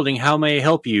you for holding. How may I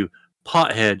help you?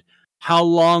 Pothead. How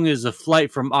long is the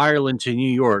flight from Ireland to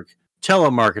New York?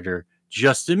 Telemarketer.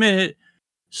 Just a minute.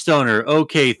 Stoner.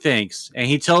 Okay, thanks. And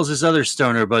he tells his other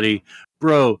stoner buddy,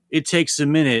 bro, it takes a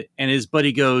minute. And his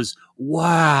buddy goes,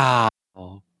 wow.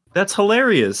 That's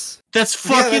hilarious. That's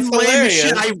fucking lame as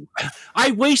shit.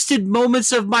 I wasted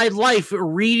moments of my life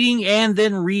reading and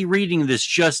then rereading this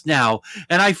just now.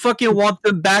 And I fucking want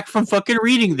them back from fucking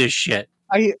reading this shit.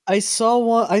 I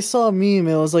saw a meme.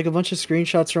 It was like a bunch of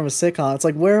screenshots from a sitcom. It's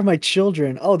like, where are my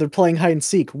children? Oh, they're playing hide and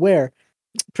seek. Where?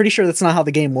 Pretty sure that's not how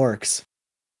the game works.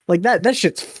 Like that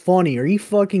shit's funny. Are you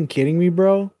fucking kidding me,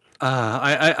 bro?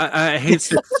 I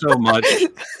hate it so much.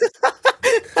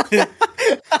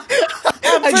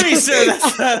 I'm pretty sure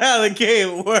that's not how the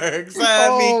game works.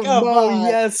 I mean, come on.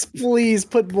 Yes, please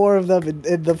put more of them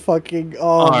in the fucking. Oh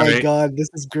all my god, this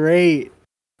is great.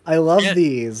 I love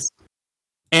these.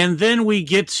 And then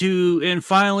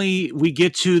finally we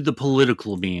get to the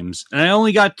political memes. And I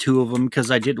only got 2 of them because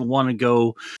I didn't want to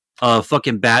go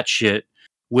fucking batshit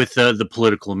with the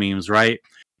political memes, right?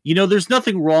 You know, there's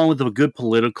nothing wrong with a good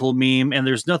political meme, and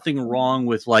there's nothing wrong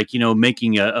with, like, you know,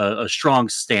 making a strong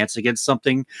stance against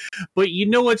something. But you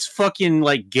know what's fucking,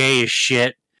 like, gay as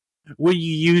shit? When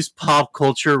you use pop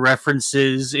culture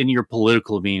references in your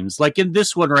political memes. Like in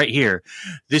this one right here.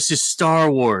 This is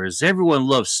Star Wars. Everyone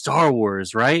loves Star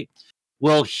Wars, right?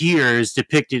 Well, here is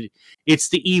depicted, it's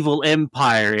the evil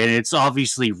empire, and it's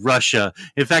obviously Russia.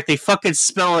 In fact, they fucking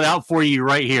spell it out for you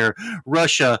right here.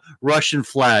 Russia, Russian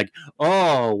flag.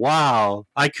 Oh, wow.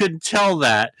 I couldn't tell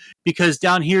that, because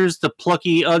down here's the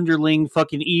plucky underling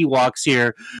fucking Ewoks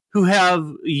here, who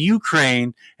have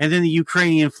Ukraine, and then the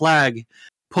Ukrainian flag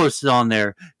posted on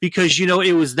there, because, you know,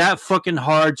 it was that fucking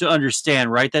hard to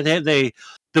understand, right? That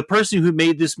the person who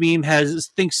made this meme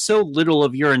thinks so little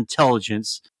of your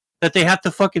intelligence that they have to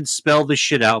fucking spell this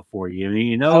shit out for you.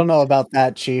 You know? I don't know about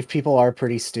that, Chief. People are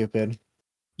pretty stupid.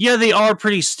 Yeah, they are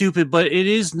pretty stupid, but it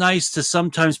is nice to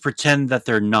sometimes pretend that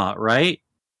they're not, right?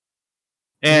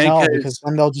 And no, because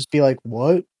then they'll just be like,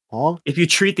 what? Huh? If you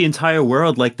treat the entire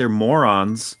world like they're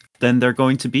morons, then they're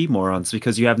going to be morons,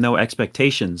 because you have no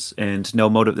expectations and no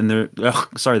motive. And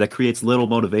that creates little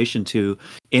motivation to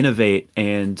innovate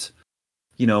and,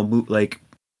 you know, like,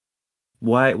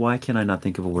 why can I not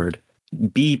think of a word?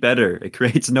 Be better. It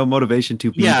creates no motivation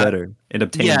to be better and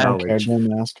obtain knowledge.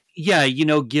 Yeah, you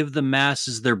know, give the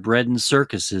masses their bread and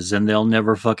circuses, and they'll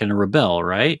never fucking rebel,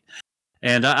 right?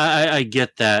 And I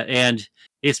get that, and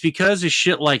it's because of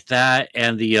shit like that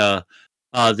and the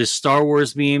this Star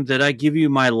Wars meme that I give you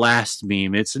my last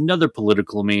meme. It's another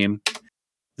political meme.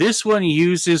 This one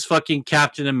uses fucking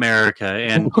Captain America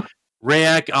and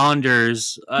Rayak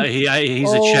Anders.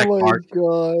 He's a check mark.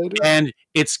 God. And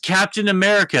it's Captain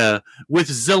America with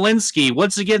Zelensky.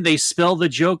 Once again, they spell the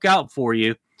joke out for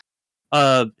you.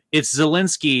 It's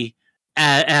Zelensky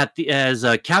as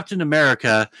Captain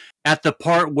America at the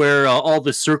part where all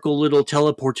the circle little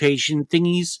teleportation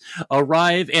thingies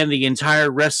arrive, and the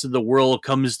entire rest of the world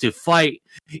comes to fight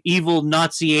evil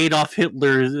Nazi Adolf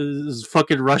Hitler's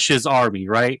fucking Russia's army,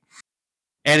 right?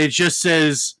 And it just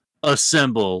says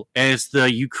assemble, and it's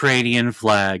the Ukrainian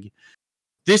flag.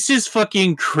 This is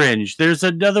fucking cringe. There's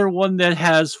another one that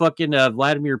has fucking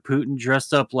Vladimir Putin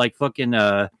dressed up like fucking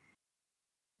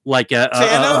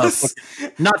Thanos?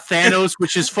 Not Thanos,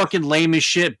 which is fucking lame as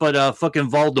shit, but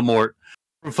fucking Voldemort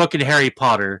from fucking Harry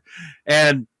Potter.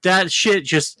 And that shit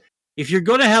just, if you're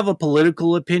going to have a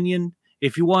political opinion,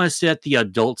 if you want to sit at the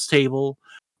adults table,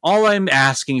 all I'm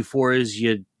asking for is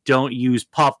you don't use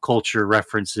pop culture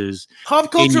references.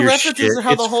 Pop culture references are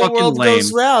how the whole world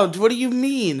goes round. What do you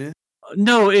mean?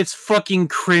 No, it's fucking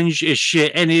cringe as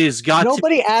shit, and it has got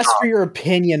Nobody asked for your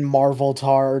opinion, Marvel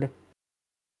Tard.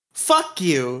 Fuck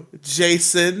you,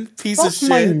 Jason, piece of shit.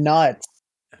 My nuts.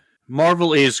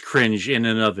 Marvel is cringe in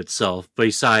and of itself,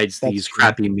 besides these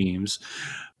crappy memes.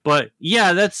 But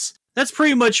yeah, that's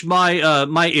pretty much my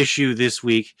my issue this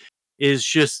week, is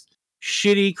just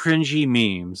shitty, cringy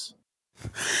memes.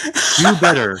 Do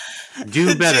better.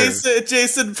 Do better.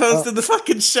 Jason posted the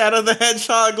fucking Shadow the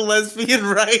Hedgehog lesbian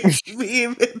right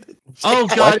meme. Oh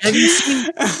God, have you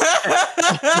seen?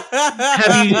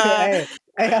 Have you?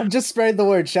 Hey, I'm just spreading the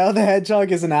word. Shadow the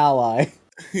Hedgehog is an ally.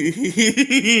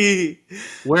 Where's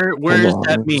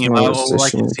that meme? I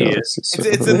can see it.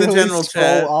 It's in the general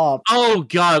chat. Up. Oh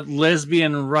God,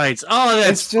 lesbian rights. Oh,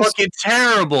 that's fucking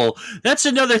terrible. That's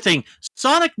another thing.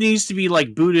 Sonic needs to be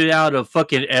like booted out of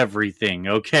fucking everything.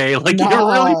 Okay, like it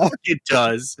really fucking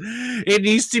does. It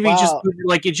needs to be just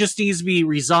like it just needs to be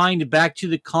resigned back to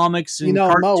the comics. And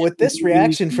Mo, with this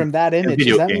reaction from that image,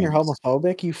 does that mean you're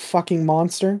homophobic? You fucking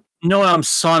monster. No, I'm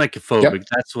Sonic-phobic. Yep.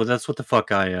 That's what the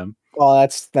fuck I am. Well,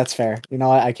 that's fair. You know,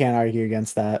 I can't argue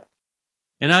against that.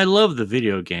 And I love the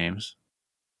video games.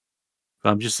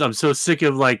 I'm so sick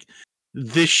of like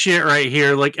this shit right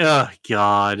here. Like, oh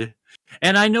God.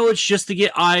 And I know it's just to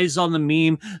get eyes on the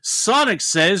meme. Sonic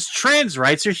says trans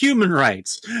rights are human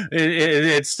rights.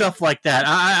 And stuff like that.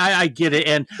 I get it.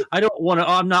 And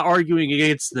I'm not arguing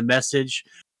against the message.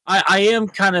 I am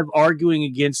kind of arguing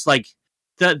against like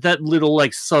that little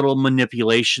like subtle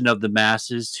manipulation of the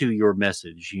masses to your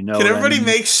message, you know. Can everybody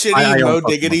make shitty Mo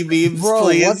Diggity memes, bro,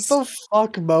 please? What the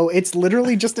fuck, Mo? It's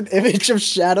literally just an image of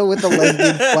Shadow with a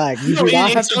lesbian flag. You do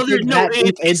not have to dig that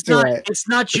deep into it. It's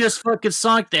not just fucking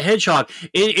Sonic the Hedgehog.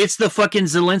 It's the fucking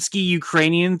Zelensky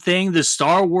Ukrainian thing, the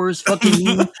Star Wars fucking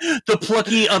meme, the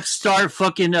plucky upstart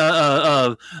fucking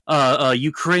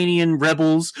Ukrainian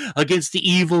rebels against the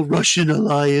evil Russian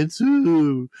alliance.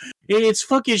 Ooh. It's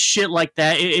fucking shit like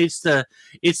that. It's to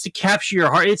capture your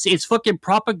heart. It's fucking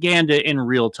propaganda in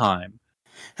real time.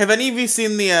 Have any of you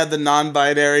seen the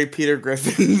non-binary Peter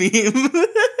Griffin meme?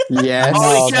 Yes.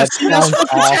 Oh, that's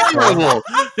fucking terrible.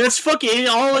 That's fucking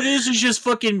all it is just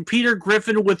fucking Peter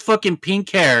Griffin with fucking pink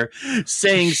hair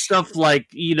saying stuff like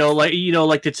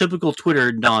the typical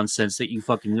Twitter nonsense that you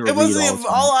fucking read. It wasn't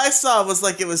all I saw was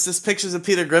like it was just pictures of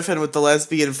Peter Griffin with the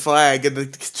lesbian flag, and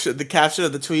the caption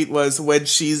of the tweet was when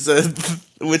she's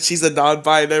a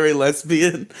non-binary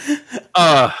lesbian.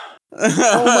 Oh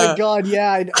my God,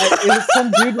 yeah. It was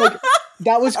some dude like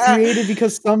that was created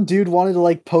because some dude wanted to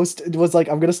like post. It was like,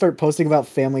 I'm gonna start posting about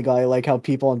Family Guy, like how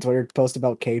people on Twitter post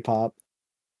about K-pop.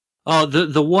 Oh,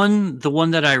 the one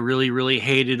that I really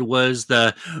hated was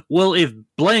if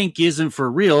blank isn't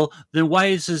for real, then why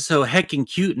is this so heckin'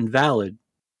 cute and valid?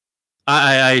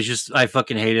 I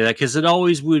fucking hated that because it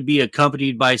always would be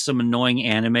accompanied by some annoying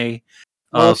anime.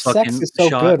 Well, if sex is so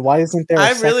good, why isn't there?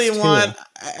 I really want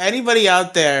anybody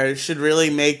out there should really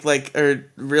make like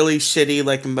really shitty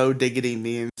like Mo Diggity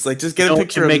memes. Like just get a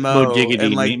picture of Mo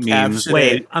and like caption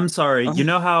Wait, it. I'm sorry. You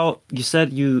know how you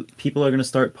said people are gonna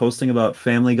start posting about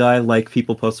Family Guy like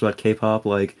people post about K-pop?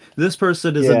 Like this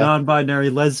person is a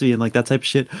non-binary lesbian, like that type of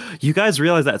shit. You guys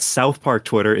realize that South Park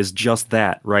Twitter is just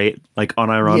that, right? Like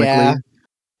unironically. Yeah.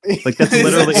 Like that's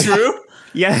literally is that true.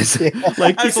 Yes,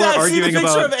 like people are arguing about. I've seen a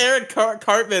picture of Eric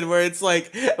Cartman where it's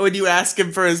like when you ask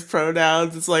him for his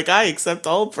pronouns, it's like I accept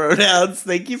all pronouns.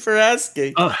 Thank you for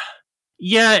asking.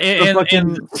 Yeah, and it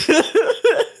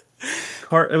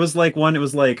was like one. It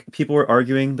was like people were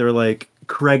arguing. They're like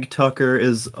Craig Tucker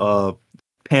is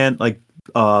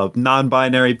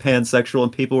non-binary pansexual,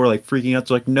 and people were like freaking out.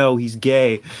 They're like, no, he's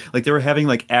gay. Like they were having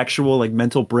like actual like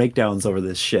mental breakdowns over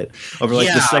this shit, over like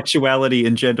the sexuality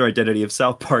and gender identity of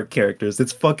South Park characters.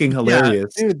 It's fucking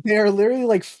hilarious. Yeah. Dude, they're literally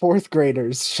like fourth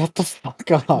graders. Shut the fuck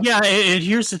up. Yeah, and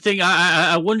here's the thing.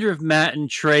 I wonder if Matt and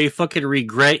Trey fucking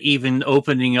regret even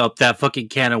opening up that fucking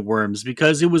can of worms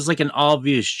because it was like an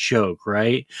obvious joke,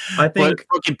 right? I think but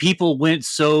fucking people went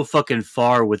so fucking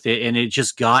far with it, and it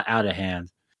just got out of hand.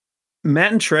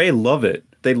 Matt and Trey love it.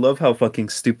 They love how fucking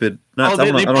stupid. They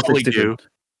probably do.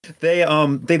 They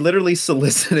literally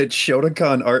solicited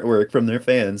Shotokan artwork from their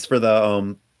fans for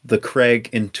the Craig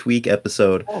and Tweak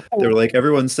episode. They were like,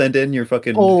 everyone send in your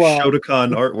fucking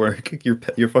Shotokan artwork,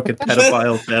 your fucking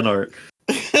pedophile fan art,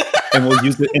 and we'll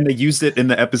use it. And they used it in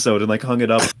the episode and like hung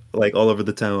it up like all over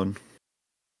the town.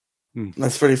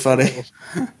 That's pretty funny.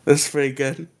 That's pretty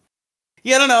good.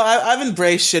 Yeah, I don't know. I've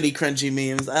embraced shitty, cringy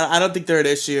memes. I don't think they're an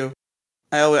issue.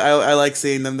 I like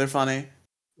seeing them. They're funny.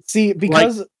 See,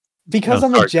 because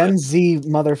I'm a Gen Z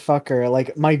motherfucker,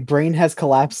 like my brain has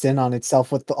collapsed in on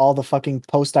itself with all the fucking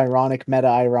post-ironic,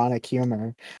 meta-ironic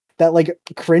humor. That like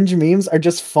cringe memes are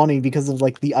just funny because of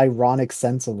like the ironic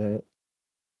sense of it.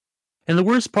 And the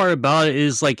worst part about it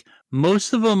is like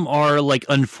most of them are like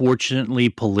unfortunately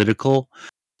political.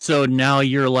 So now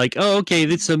you're like, oh, okay,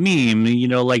 it's a meme, you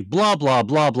know, like blah, blah,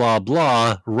 blah, blah,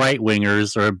 blah,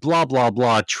 right-wingers, or blah, blah,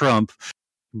 blah, Trump,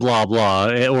 blah,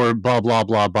 blah, or blah, blah,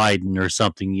 blah, Biden, or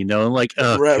something, you know, like,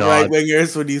 oh, God.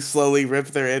 Right-wingers when you slowly rip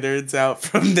their innards out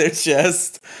from their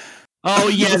chest. Oh,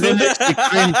 yeah, then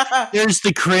there's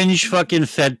the cringe fucking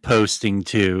Fed posting,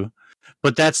 too.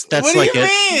 But that's what like do you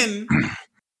mean?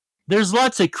 There's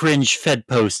lots of cringe Fed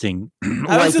posting.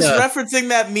 I was just referencing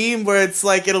that meme where it's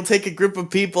like it'll take a group of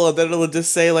people and then it'll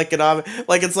just say like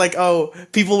it's like, oh,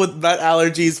 people with nut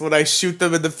allergies when I shoot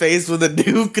them in the face with a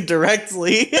nuke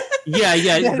directly. Yeah.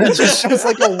 It just shows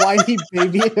like a whiny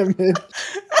baby image.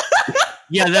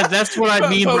 Yeah, that's what I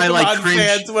mean by like cringe.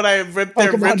 Fans when I rip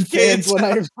their Pokemon fans when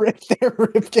I rip their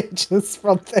ribcages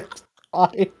from their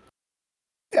body.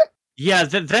 Yeah,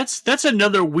 that's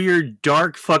another weird,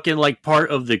 dark, fucking like part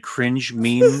of the cringe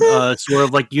meme sort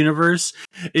of like universe.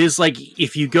 Is like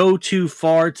if you go too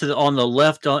far on the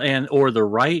left or the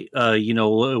right,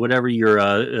 whatever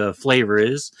your flavor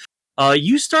is,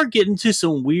 you start getting to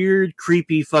some weird,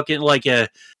 creepy, fucking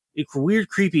weird,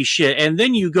 creepy shit, and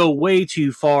then you go way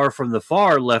too far from the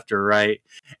far left or right,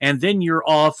 and then you're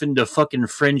off into fucking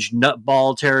fringe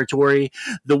nutball territory.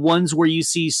 The ones where you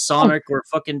see Sonic or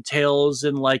fucking Tails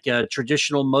in like a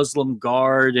traditional Muslim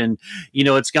guard, and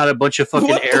it's got a bunch of fucking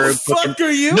what Arab. What the fuck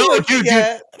are you? No, dude,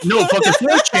 no, fucking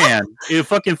 4chan,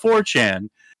 fucking 4chan.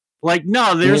 Like,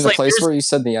 no, there's the place where you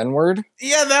said the N-word.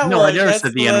 Yeah, that one. No, I never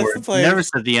said the N-word. Never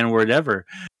said the N-word ever.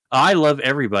 I love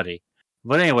everybody,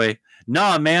 but anyway.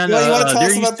 Nah, man. You want to tell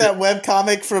us about that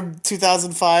webcomic from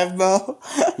 2005, Mo?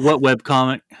 What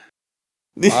webcomic?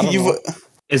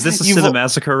 Is this a Cinema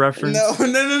Massacre reference?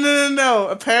 No.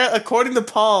 Apparently, according to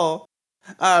Paul,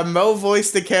 Mo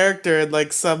voiced a character in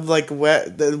like some like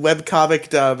webcomic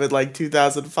dub in like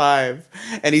 2005,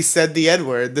 and he said the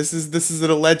N-word. This is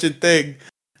an alleged thing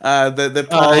that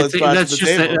Paul has brought to the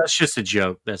table. That's just a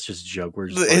joke. That's just a joke. We're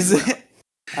just is it?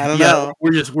 I don't know.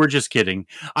 We're just kidding.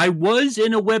 I was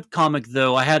in a webcomic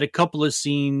though. I had a couple of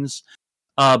scenes,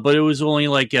 but it was only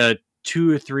like 2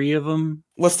 or 3 of them.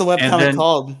 What's the webcomic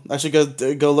called? I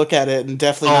should go look at it and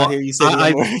definitely not hear you say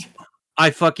the word.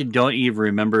 I fucking don't even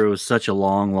remember. It was such a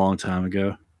long, long time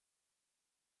ago.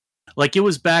 Like it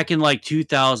was back in like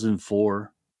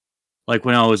 2004, like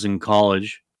when I was in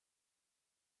college.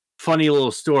 Funny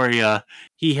little story.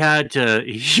 He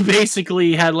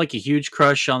basically had like a huge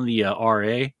crush on the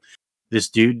RA. This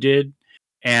dude did,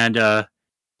 and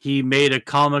he made a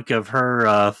comic of her,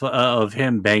 of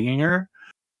him banging her,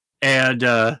 and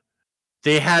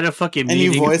they had a fucking meeting.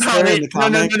 And you voiced her in the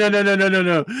comic? No.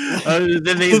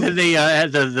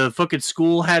 Then the fucking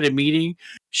school had a meeting.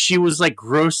 She was like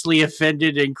grossly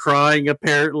offended and crying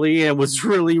apparently, and was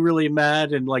really, really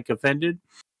mad and like offended.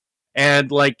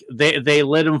 And like they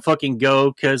let him fucking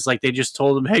go because like they just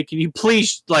told him, hey, can you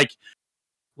please like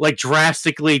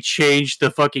drastically change the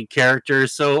fucking character?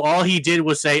 So all he did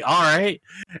was say, all right,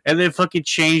 and then fucking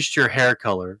changed her hair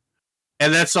color.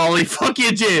 And that's all he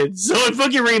fucking did. So it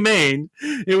fucking remained.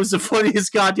 It was the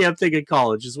funniest goddamn thing in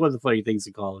college. It's one of the funny things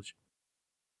in college.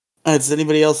 Does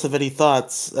anybody else have any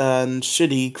thoughts on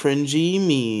shitty, cringy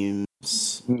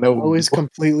memes? No. Always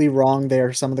completely wrong. They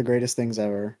are some of the greatest things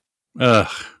ever. Ugh.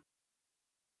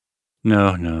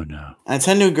 No. I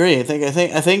tend to agree. I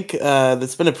think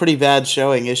it's been a pretty bad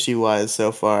showing issue-wise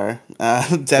so far.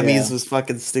 Demi's was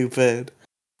fucking stupid.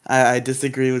 I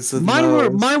disagree with some.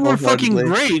 Mine were fucking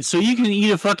great. So you can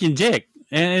eat a fucking dick,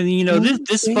 and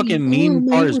this fucking meme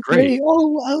part is great.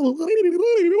 All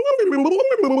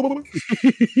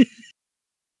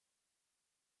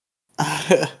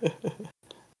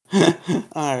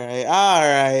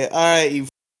right, you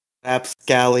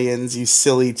rapscallions, you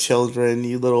silly children,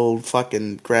 you little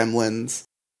fucking gremlins.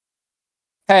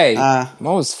 Hey,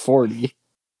 Mo's 40.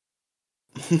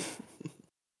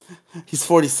 He's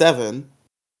 47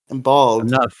 and bald. I'm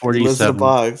not 47. He lives in a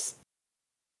box.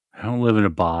 I don't live in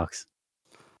a box.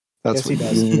 That's what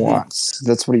he wants.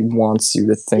 That's what he wants you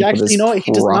to think. Actually, you know what?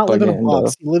 He does not live in a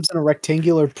box. He lives in a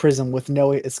rectangular prison with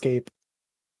no escape.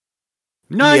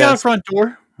 No, I got a front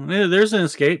door. There's an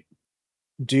escape.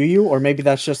 Do you? Or maybe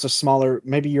that's just a smaller...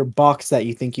 Maybe your box that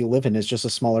you think you live in is just a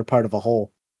smaller part of a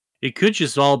hole. It could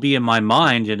just all be in my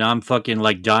mind, and I'm fucking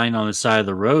like dying on the side of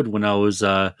the road when I was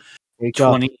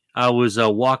 20. I was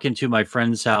walking to my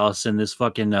friend's house, and this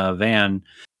fucking van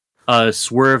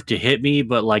swerved to hit me,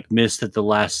 but like missed at the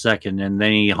last second, and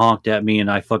then he honked at me, and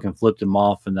I fucking flipped him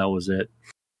off, and that was it.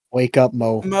 Wake up,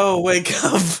 Mo. Mo, wake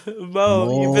up.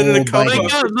 Mo, you've been in a coma.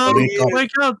 Wake up, Mo.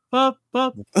 Wake up. Up.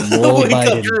 Mo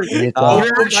Biden.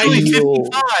 You're actually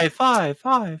 55.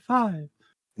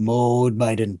 Mo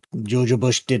Biden. George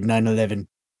Bush did 9/11.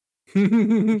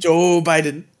 Joe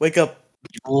Biden, wake up.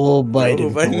 Joe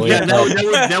Biden. Yeah,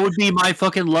 that would be my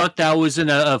fucking luck. That I was in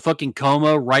a fucking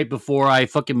coma right before I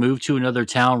fucking moved to another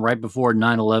town, right before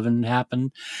 9/11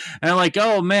 happened. And I'm like,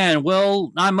 oh man,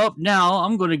 well, I'm up now.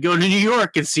 I'm going to go to New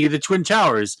York and see the Twin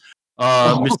Towers.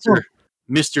 Mr.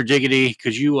 Mr. Diggity,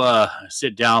 could you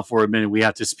sit down for a minute? We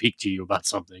have to speak to you about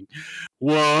something.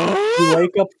 What? You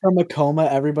wake up from a coma,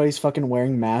 everybody's fucking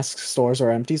wearing masks, stores are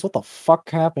empty. What the fuck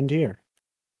happened here?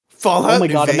 Fallout Oh my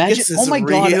New god, Vegas imagine is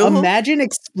god, real? imagine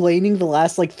explaining the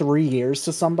last like 3 years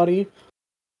to somebody.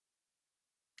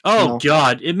 Oh No.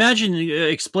 god, imagine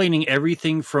explaining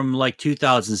everything from like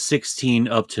 2016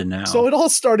 up to now. So it all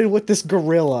started with this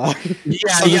gorilla.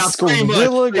 Yeah, So yeah, this pretty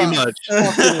gorilla much.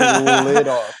 got fucking lit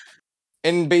up.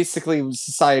 And basically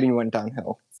society went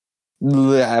downhill.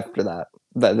 After that.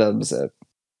 That was it.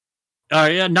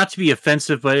 Yeah, not to be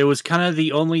offensive, but it was kind of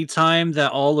the only time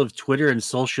that all of Twitter and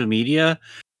social media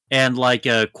and like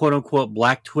quote unquote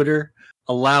black Twitter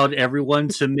allowed everyone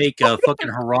to make fucking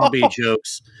Harambe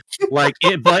jokes, like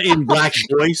but in black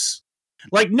voice.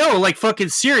 Like no, like fucking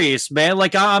serious, man.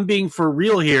 Like I'm being for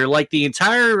real here. Like the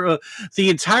entire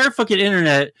fucking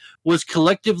internet was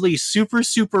collectively super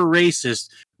racist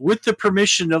with the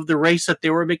permission of the race that they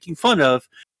were making fun of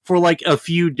for like a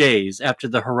few days after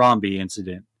the Harambe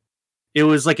incident. It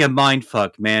was like a mind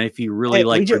fuck, man. If you really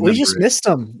we just missed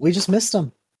him. We just missed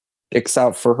him. Dicks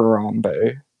out for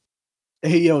Harambe.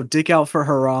 Hey yo, dick out for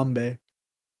Harambe.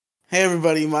 Hey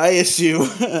everybody, my issue.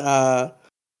 We're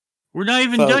not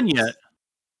even folks. done yet.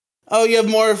 Oh, you have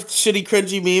more shitty,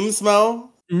 cringy memes, Mo?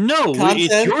 No,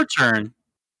 it's your turn.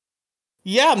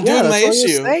 Yeah, I'm doing my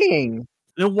issue. Saying.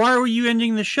 Then why were you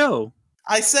ending the show?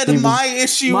 I said my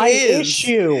issue my is.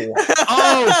 issue.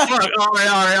 Oh, fuck. All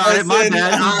right. My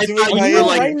bad. I thought you were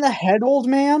like right in the head, old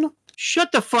man.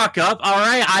 Shut the fuck up. All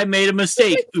right, I made a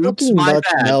mistake. Oops, my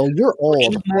bad. No, you're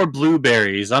old. Eat more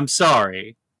blueberries. I'm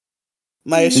sorry.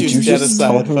 My issue is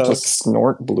genocide, folks. To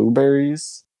snort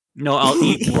blueberries? No, I'll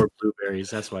eat more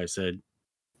blueberries. That's what I said.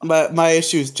 My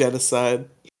issue is genocide.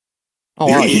 Oh,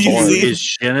 wow, You is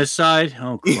genocide?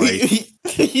 Oh, Christ.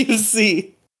 You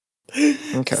see.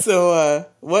 Okay. So,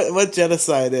 what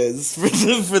genocide is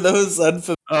for those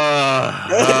unfamiliar?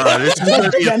 This is gonna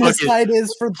be genocide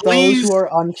is for those who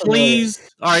are unfamiliar. Please,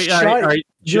 all right.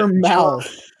 Your mouth.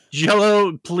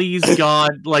 Jello, please,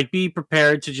 God, like, be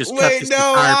prepared to just cut this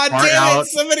entire part damn out. it!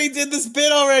 Somebody did this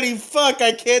bit already. Fuck!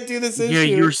 I can't do this issue. Yeah,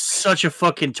 you're such a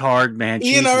fucking tard, man.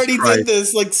 Ian Jesus already Christ. did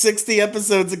this like 60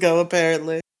 episodes ago,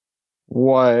 apparently.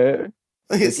 What?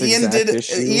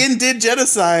 Ian did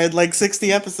genocide like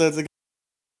 60 episodes ago.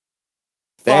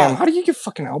 Damn, how do you get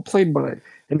fucking outplayed by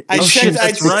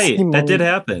that's right. That did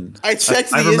happen. I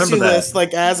checked the issue list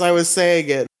like as I was saying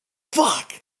it.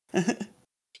 Fuck.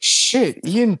 Shit,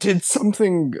 Ian did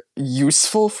something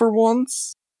useful for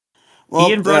once. Well,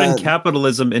 Ian brought in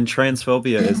capitalism and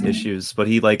transphobia as issues, but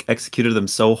he like executed them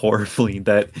so horribly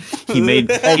that he made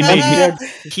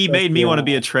me want to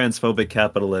be a transphobic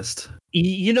capitalist.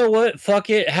 You know what? Fuck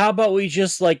it. How about we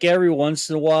just like every once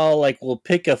in a while, like we'll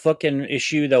pick a fucking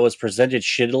issue that was presented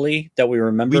shittily that we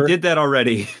remember. We did that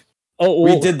already. Oh,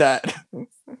 well, we did that.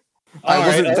 I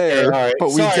wasn't there, but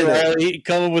we did Riley,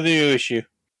 come up with a new issue.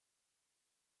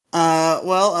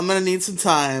 Well, I'm gonna need some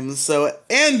time. So,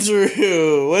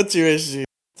 Andrew, what's your issue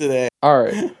today? All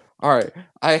right.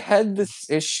 I had this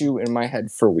issue in my head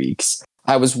for weeks.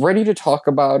 I was ready to talk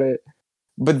about it,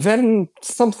 but then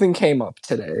something came up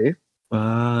today.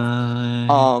 Bye.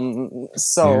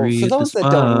 So for those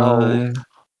that don't know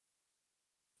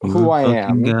who I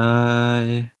am,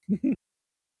 guy.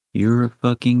 You're a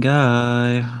fucking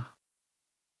guy.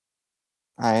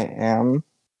 I am.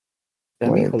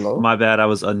 Demi, hello. My bad. I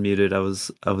was unmuted. I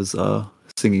was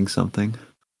singing something.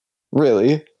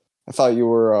 Really? I thought you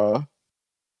were.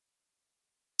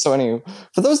 So anyway,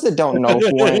 for those that don't know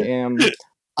who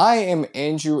I am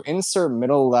Andrew. Insert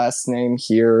middle last name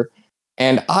here.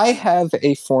 And I have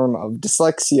a form of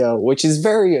dyslexia, which is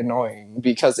very annoying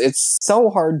because it's so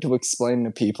hard to explain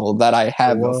to people that I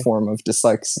have a form of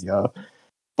dyslexia.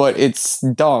 But it's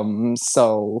dumb,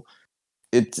 so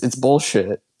it's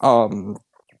bullshit.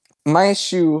 My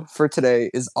issue for today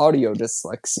is audio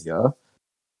dyslexia.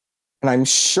 And I'm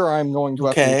sure I'm going to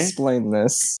have to explain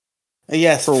this.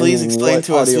 Yes, please explain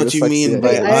to us what you mean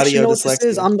by audio dyslexia. What this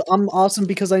is. I'm awesome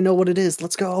because I know what it is.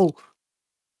 Let's go.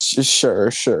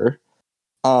 Sure.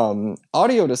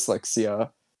 Audio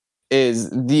dyslexia is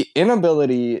the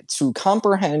inability to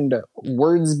comprehend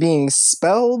words being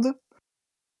spelled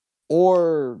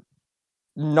or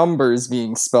numbers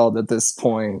being spelled at this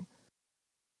point.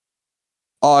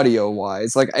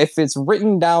 Audio-wise. Like, if it's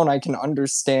written down, I can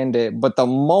understand it, but the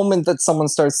moment that someone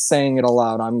starts saying it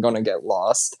aloud, I'm gonna get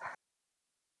lost.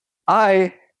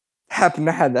 I happened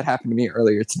to have that happen to me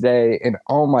earlier today, and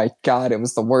oh my god, it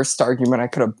was the worst argument I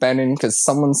could have been in, because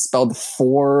someone spelled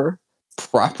 "for"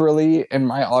 properly, and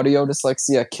my audio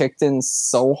dyslexia kicked in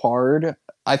so hard,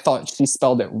 I thought she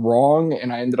spelled it wrong,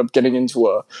 and I ended up getting into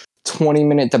a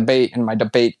 20-minute debate in my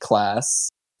debate class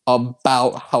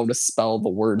about how to spell the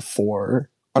word for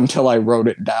until I wrote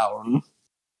it down.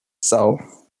 So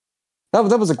that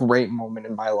was a great moment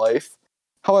in my life.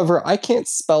 However, I can't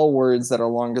spell words that are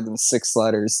longer than 6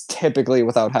 letters typically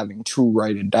without having to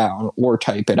write it down or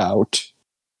type it out.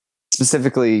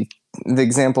 Specifically, the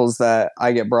examples that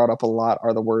I get brought up a lot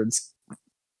are the words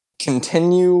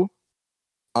continue.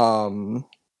 That's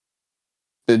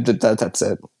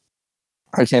it.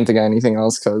 I can't think of anything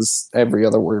else because every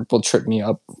other word will trip me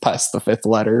up past the 5th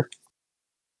letter.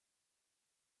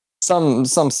 Some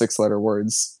 6-letter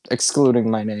words, excluding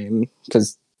my name,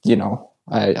 because, you know,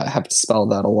 I have to spell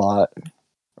that a lot.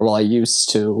 Well, I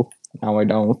used to. Now I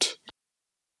don't.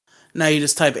 Now you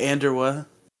just type Anderwa.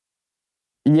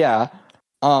 Yeah.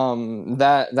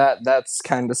 That's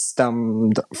kind of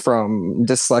stemmed from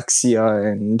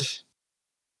dyslexia and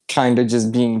kind of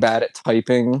just being bad at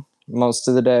typing most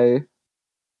of the day.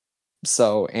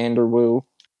 So Anderwu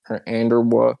or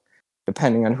Anderwa,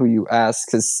 depending on who you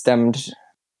ask, has stemmed.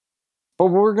 But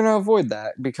we're gonna avoid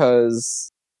that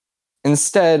because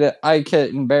instead I get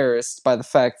embarrassed by the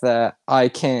fact that I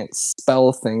can't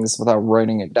spell things without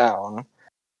writing it down.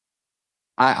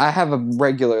 I have a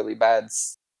regularly bad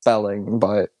spelling,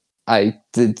 but I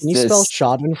did. Can you spell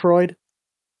Schadenfreude?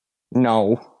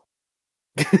 No.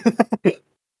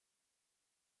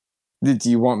 Do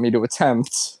you want me to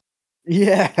attempt?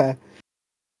 Yeah.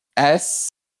 SHAVNEVOID.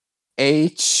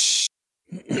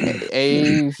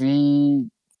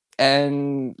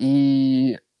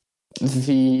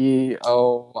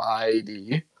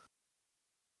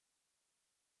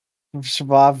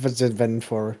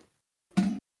 Schwabenvenfor.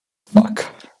 Fuck.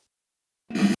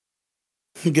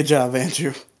 Good job,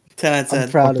 Andrew. 10 out of 10. I'm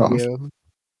proud of you.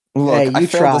 Look, Hey, you I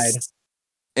failed tried. this.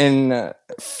 In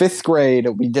 5th grade,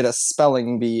 we did a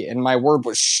spelling bee, and my word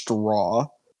was straw.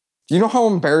 Do you know how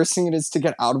embarrassing it is to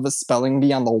get out of a spelling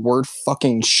bee on the word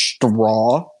fucking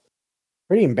straw?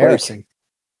 Pretty embarrassing.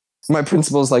 My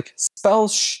principal was like, spell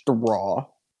straw.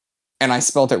 And I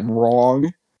spelled it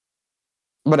wrong.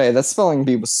 But hey, that spelling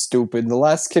bee was stupid. The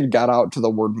last kid got out to the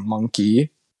word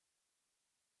monkey.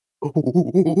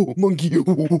 Monkey.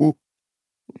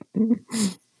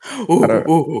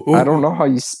 I don't know how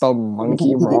you spell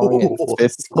monkey wrong in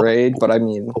 5th grade, but I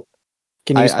mean,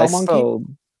 Can you spell I monkey? spelled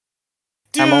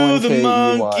Do the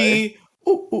MONKEY. monkey.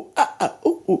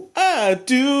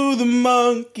 Do the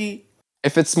monkey.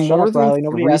 If it's Shut more up, than Riley.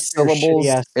 Nobody 3 asked your syllables,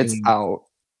 shitty-ass it's singing. out.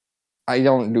 I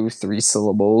don't do 3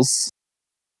 syllables.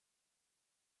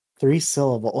 3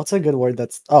 syllable. What's a good word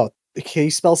that's... Oh, can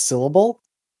you spell syllable?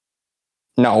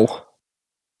 No.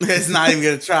 It's not even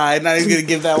gonna try. Not even gonna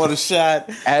give that one a shot.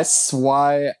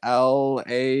 SYLABBLE.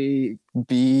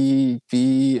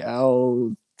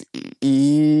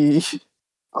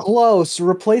 Close.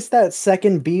 Replace that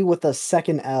second B with a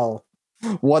second L.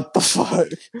 What the fuck?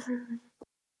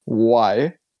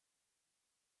 Why?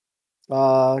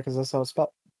 Because that's how it's spelled.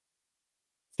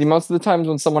 See, most of the times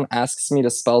when someone asks me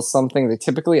to spell something, they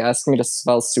typically ask me to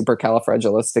spell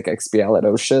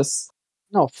supercalifragilisticexpialidocious.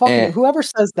 No, fucking whoever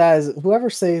says that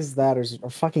is are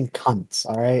fucking cunts,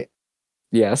 alright?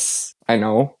 Yes, I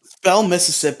know. Spell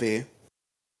Mississippi.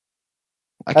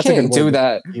 I That's a can't good do word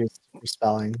that. to use for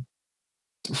spelling.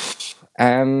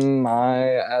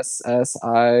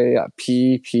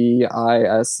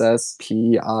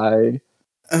 MISSIPPISSPI.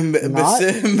 Not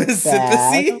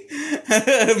Mississippi?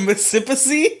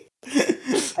 Mississippi?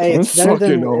 Hey, it's better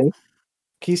than... know.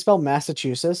 Can you spell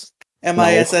Massachusetts?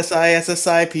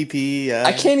 MISSISSIPP.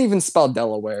 I can't even spell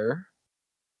Delaware.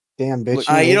 Damn,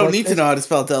 bitch. You don't like need this? to know how to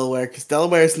spell Delaware, because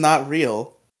Delaware is not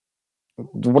real.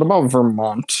 What about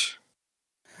Vermont?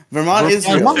 Vermont is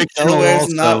real. Vermont's fictional Delaware is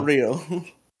also. not real.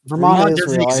 Vermont is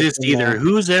doesn't real. exist either.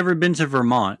 Who's ever been to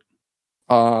Vermont?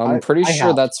 I'm pretty I sure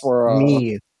have. that's where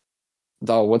Me.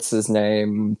 what's his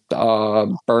name?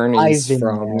 Bernie's I've been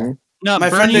from. there. No, My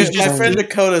friend Bernie's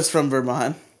Dakota's from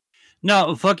Vermont.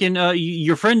 No, fucking,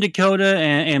 your friend Dakota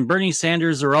and Bernie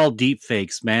Sanders are all deep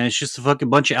fakes, man. It's just a fucking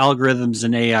bunch of algorithms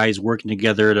and AIs working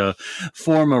together to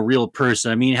form a real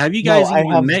person. I mean, have you guys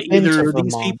even met either of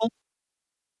these people?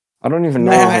 I don't even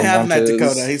know. I have met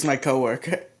Dakota. He's my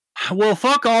coworker. Well,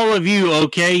 fuck all of you,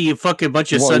 okay? You fucking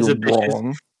bunch of sons of bitches.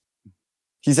 Wrong.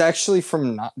 He's actually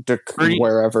from not Bernie-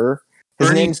 wherever. His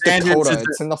Bernie name's Sanders Dakota.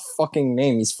 It's in the fucking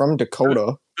name. He's from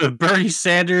Dakota. Bernie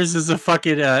Sanders is a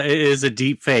fucking is a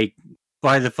deep fake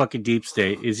by the fucking deep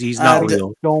state. He's not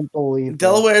real. Don't believe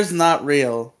Delaware's not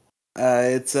real.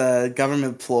 It's a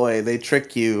government ploy. They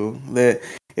trick you.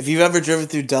 If you've ever driven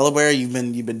through Delaware, you've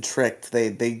been tricked.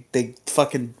 They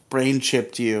fucking brain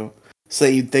chipped you So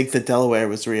you'd think that Delaware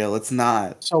was real. It's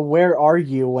not. So where are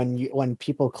you when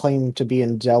people claim to be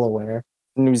in Delaware?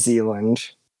 New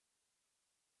Zealand.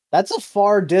 That's a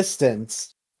far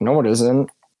distance. No, it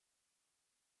isn't.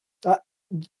 Look,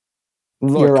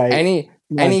 you're right.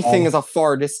 anything is a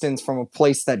far distance from a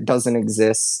place that doesn't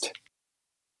exist.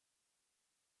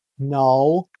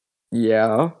 No.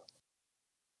 Yeah.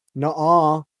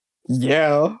 Nuh-uh.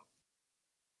 Yeah.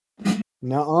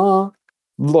 Nuh-uh.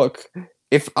 Look,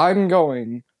 if I'm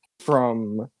going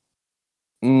from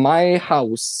my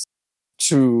house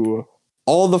to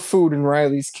all the food in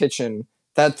Riley's kitchen,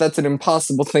 that's an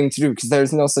impossible thing to do because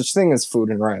there's no such thing as food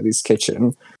in Riley's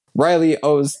kitchen. Riley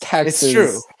owes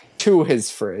taxes to his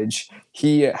fridge.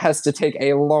 He has to take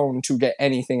a loan to get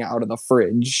anything out of the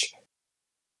fridge.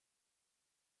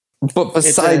 But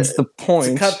besides the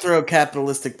point... It's a cutthroat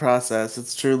capitalistic process.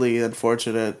 It's truly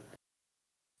unfortunate.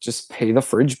 Just pay the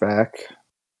fridge back.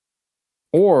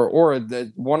 Or at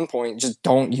one point, just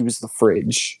don't use the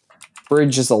fridge.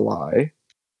 Fridge is a lie.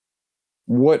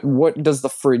 What does the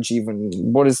fridge even...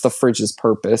 What is the fridge's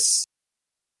purpose?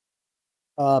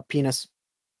 Penis.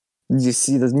 You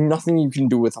see, there's nothing you can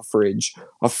do with a fridge.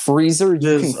 A freezer,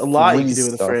 there's a lot you can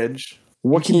do with a fridge.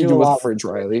 What can you do with a fridge,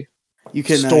 Riley? You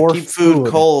can store keep food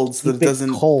cold so that it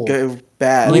doesn't go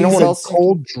bad. You know what else?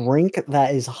 Cold drink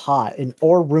that is hot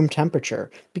or room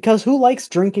temperature. Because who likes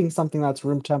drinking something that's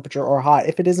room temperature or hot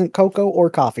if it isn't cocoa or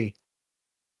coffee?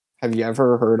 Have you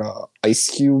ever heard of ice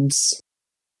cubes?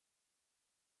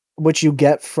 Which you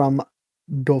get from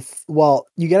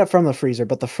you get it from the freezer,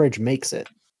 but the fridge makes it.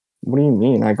 What do you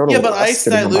mean? I go to but ice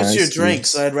dilutes your drink,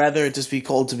 so I'd rather it just be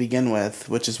cold to begin with,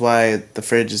 which is why the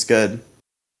fridge is good.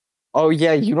 Oh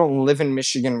yeah, you don't live in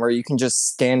Michigan where you can just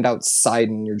stand outside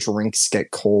and your drinks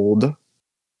get cold.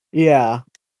 Yeah.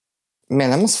 Man,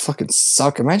 that must fucking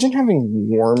suck. Imagine having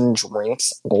warm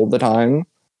drinks all the time.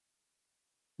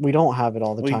 We don't have it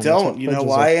all the time. We don't. You know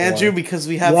why, Andrew? Because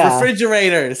we have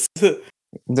refrigerators.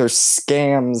 They're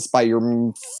scams by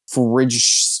your fridge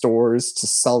stores to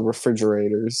sell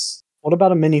refrigerators. What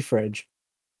about a mini fridge?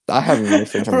 I have a mini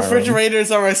fridge. Refrigerators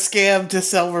are a scam to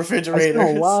sell refrigerators. I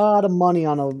spent a lot of money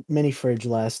on a mini fridge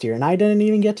last year, and I didn't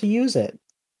even get to use it.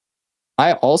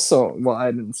 I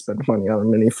didn't spend money on a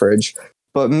mini fridge,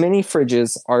 but mini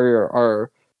fridges are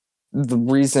the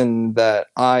reason that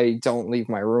I don't leave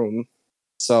my room.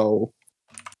 So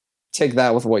take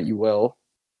that with what you will.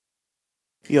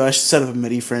 Yo, I should set up a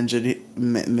mini fridge in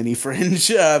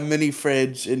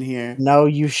here. No,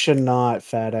 you should not,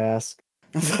 fat ass.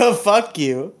 Fuck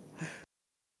you.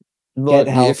 Look,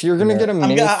 if you're gonna get a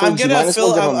mini fridge, you might as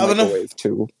well get a microwave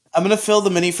too. I'm gonna fill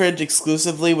the mini fridge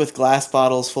exclusively with glass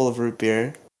bottles full of root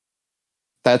beer.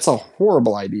 That's a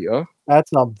horrible idea.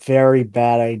 That's a very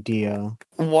bad idea.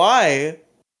 Why?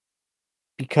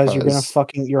 Because you're gonna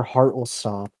your heart will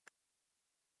stop.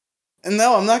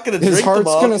 No, I'm not gonna drink them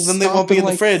all because then they won't be in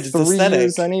the fridge. It's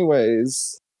aesthetic.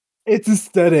 Anyways. It's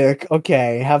aesthetic.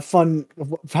 Okay, have fun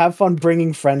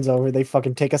bringing friends over. They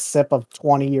fucking take a sip of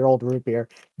 20-year-old root beer.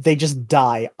 They just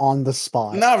die on the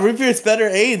spot. Nah, root beer's better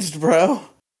aged, bro.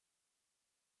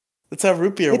 That's how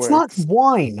root beer works. It's not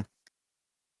wine.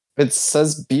 It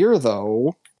says beer,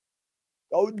 though.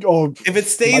 Oh, if it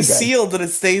stays sealed, then it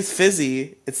stays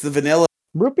fizzy. It's the vanilla.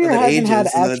 Root beer hasn't had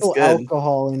actual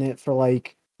alcohol in it for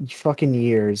like fucking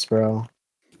years, bro.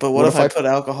 But what if I put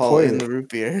alcohol in the root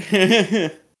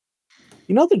beer?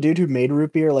 You know the dude who made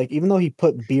root beer, like, even though he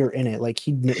put beer in it, like,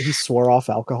 he swore off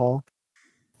alcohol?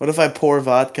 What if I pour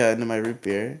vodka into my root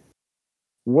beer?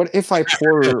 What if I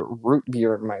pour root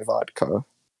beer in my vodka?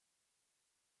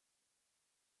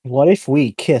 What if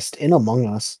we kissed in Among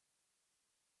Us?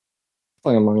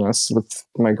 Play Among Us with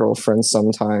my girlfriend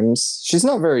sometimes. She's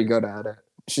not very good at it.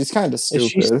 She's kind of stupid.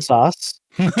 Is she sus?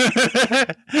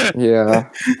 Yeah.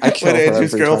 I kill her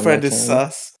Andrew's every girlfriend time is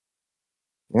sus.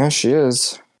 Yeah, she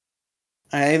is.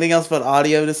 Anything else about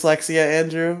audio dyslexia,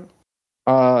 Andrew?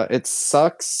 It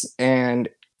sucks, and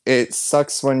it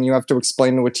sucks when you have to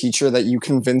explain to a teacher that you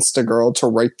convinced a girl to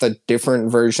write the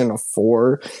different version of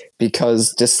 4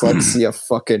 because dyslexia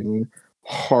fucking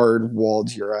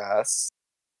hard-walled your ass.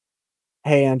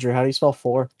 Hey, Andrew, how do you spell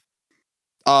 4?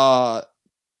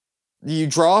 You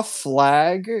draw a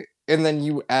flag, and then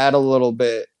you add a little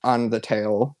bit on the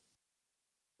tail.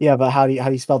 Yeah, but how do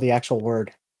you spell the actual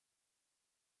word?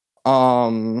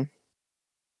 You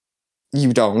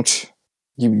don't.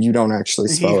 You don't actually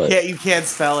spell it. You can't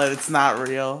spell it. It's not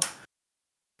real.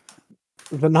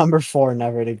 The number 4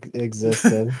 never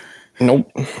existed.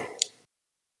 Nope.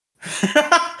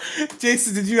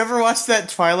 Jason, did you ever watch that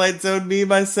Twilight Zone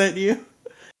meme I sent you?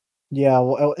 Yeah,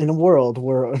 well, in a world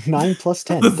where 9 plus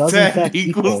 10 does in 10 fact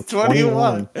equal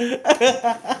 21.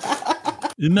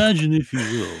 Imagine, if you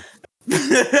will.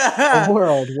 A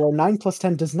world where 9 plus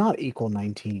 10 does not equal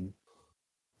 19.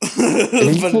 It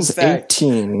But equals in fact,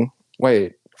 18.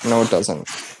 Wait, no, it doesn't.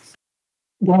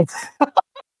 No,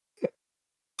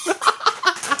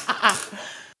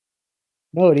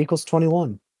 it equals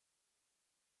 21.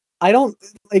 I don't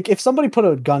like if somebody put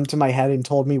a gun to my head and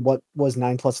told me what was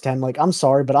 9 plus 10, like I'm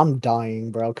sorry, but I'm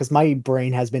dying, bro, because my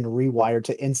brain has been rewired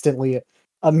to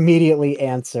immediately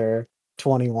answer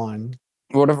 21.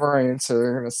 Whatever I answer,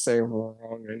 they're gonna say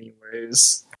wrong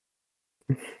anyways.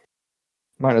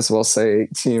 Might as well say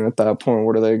 18 at that point.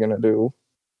 What are they gonna do?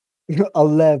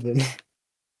 11.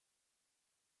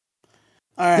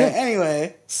 all right. Yeah.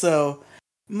 Anyway, so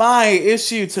my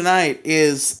issue tonight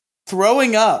is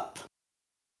throwing up.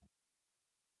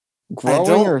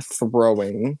 Growing or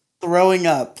throwing? Throwing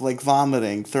up, like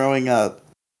vomiting, throwing up.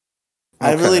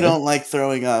 I really Okay. don't like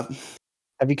throwing up.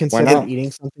 Have you Why considered not?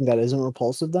 eating something that isn't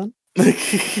repulsive then?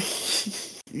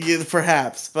 Yeah,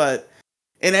 perhaps, but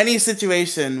in any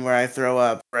situation where I throw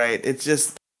up, right, it's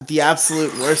just the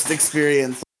absolute worst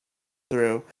experience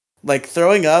through. Like,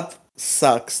 throwing up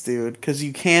sucks, dude, because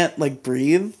you can't, like,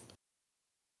 breathe.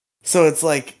 So it's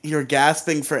like you're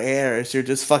gasping for air as you're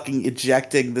just fucking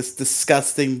ejecting this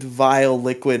disgusting, vile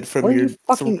liquid from What are your you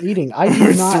fucking eating? I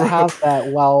your do not throat. have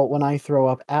that when I throw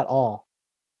up at all.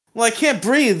 Well, I can't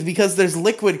breathe because there's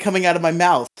liquid coming out of my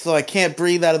mouth, so I can't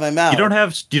breathe out of my mouth. You don't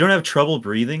have trouble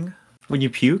breathing when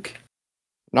you puke?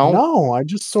 No, I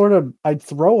just I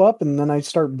throw up and then I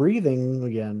start breathing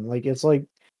again. Like it's like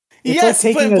yes,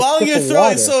 taking but a while sip you're of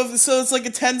throwing, water. so it's like a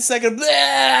 10-second,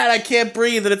 and I can't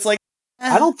breathe, and it's like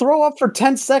I don't throw up for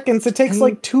 10 seconds. It takes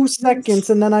like 2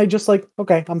 seconds, and then I just like,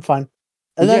 okay, I'm fine.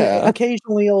 And then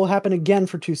occasionally it'll happen again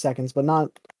for 2 seconds, but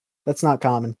that's not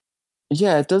common.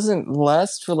 Yeah, it doesn't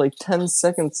last for like 10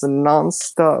 seconds and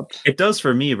nonstop. It does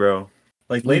for me, bro.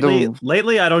 Like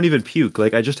lately I don't even puke.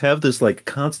 Like I just have this like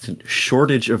constant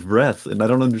shortage of breath, and I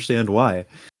don't understand why.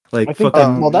 Like I think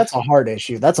fucking, that's a heart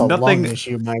issue. That's a lung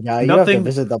issue, my guy. You have to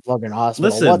visit the fucking hospital.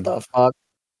 Listen, what the fuck?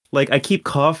 Like I keep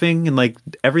coughing and like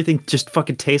everything just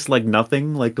fucking tastes like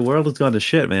nothing. Like the world has gone to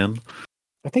shit, man.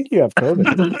 I think you have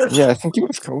COVID. Yeah, I think you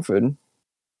have COVID.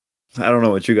 I don't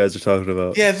know what you guys are talking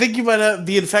about. Yeah, I think you might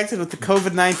be infected with the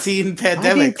COVID-19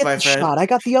 pandemic, my friend. Shot. I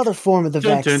got the other form of the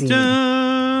vaccine.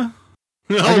 Oh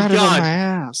I got it God! on my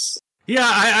ass. Yeah,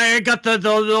 I got the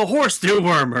horse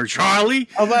dewormer, Charlie.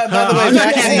 Oh, by the way, I'm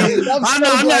not getting. I'm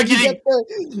not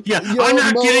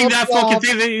getting that fucking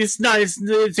thing.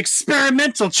 It's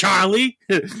experimental, Charlie.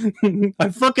 I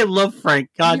fucking love Frank.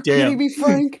 God damn. Maybe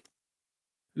Frank.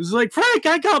 It was like, Frank,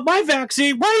 I got my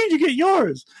vaccine. Why did you get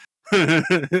yours? They're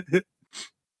gonna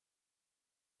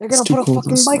put a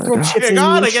fucking microchip in you. You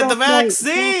gotta get the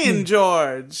vaccine,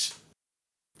 George.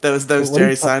 That was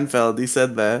Jerry Seinfeld. He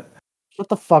said that. Shut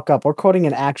the fuck up. We're quoting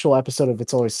an actual episode of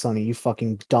It's Always Sunny, you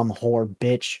fucking dumb whore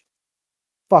bitch.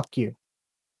 Fuck you.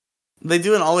 They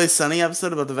do an Always Sunny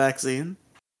episode about the vaccine?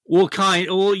 Well,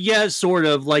 yeah, sort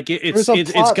of. Like it's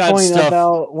got point stuff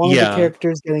about one of the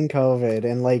characters getting COVID,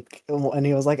 and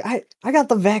he was like, I got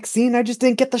the vaccine, I just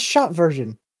didn't get the shot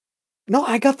version. No,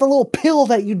 I got the little pill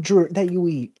that you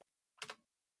eat.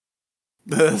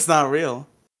 That's not real.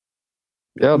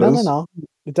 Yeah, no.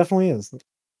 It definitely is.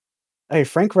 Hey,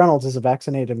 Frank Reynolds is a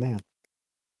vaccinated man.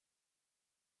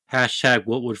 Hashtag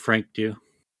what would Frank do?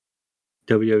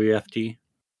 WWFD.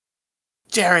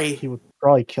 Jerry. He would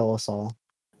probably kill us all.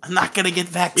 I'm not gonna get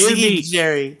vaccinated,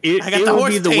 Jerry. I got the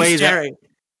horse taste, Jerry.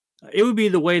 It would be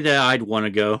the way that I'd want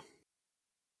to go.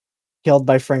 Killed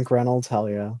by Frank Reynolds? Hell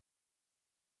yeah.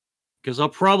 Because I'll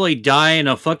probably die in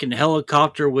a fucking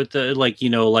helicopter with like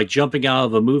jumping out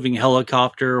of a moving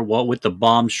helicopter with the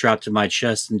bomb strapped to my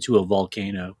chest into a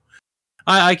volcano.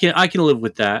 I can live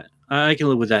with that. I can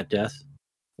live with that death.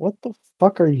 What the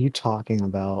fuck are you talking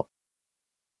about?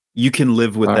 You can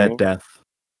live with that death.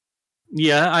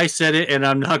 Yeah, I said it, and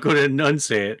I'm not going to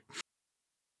unsay it.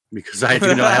 Because I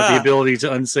do not have the ability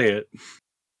to unsay it.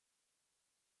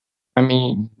 I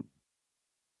mean,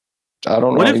 I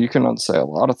don't know. You can unsay a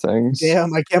lot of things.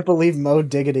 Damn, I can't believe Mo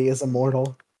Diggity is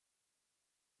immortal.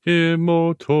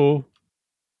 Immortal.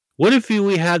 What if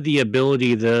we had the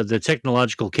ability, the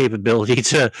technological capability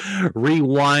to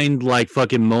rewind like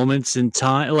fucking moments in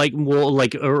time, like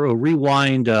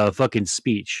rewind fucking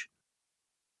speech,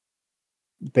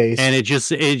 based, and it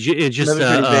just and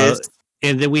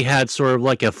then we had sort of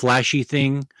like a flashy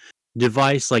thing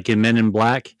device, like in Men in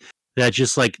Black, that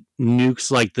just like nukes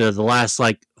like the last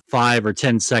like 5 or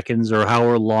 10 seconds or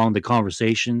however long the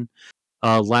conversation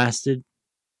lasted.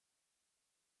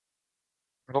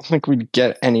 I don't think we'd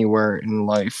get anywhere in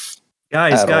life.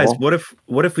 Guys, all. what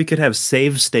if we could have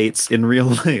save states in real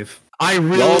life? I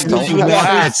really Y'all don't want have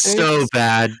that save so states?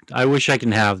 bad. I wish I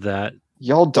can have that.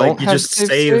 Y'all don't you have just save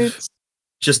save. states?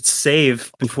 Just save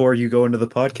before you go into the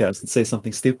podcast and say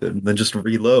something stupid, and then just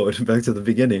reload back to the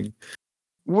beginning.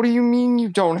 What do you mean you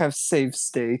don't have save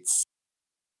states?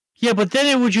 Yeah, but then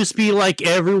it would just be like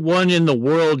everyone in the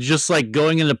world just like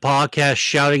going in the podcast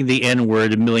shouting the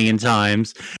N-word a million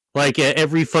times. Like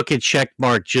every fucking check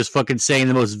mark, just fucking saying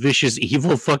the most vicious,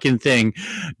 evil fucking thing.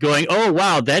 Going, oh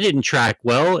wow, that didn't track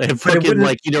well, and fucking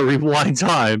like rewind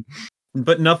time.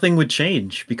 But nothing would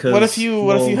change because what if you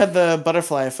had the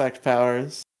butterfly effect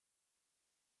powers?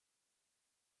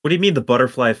 What do you mean the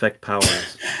butterfly effect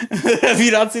powers? Have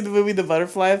you not seen the movie The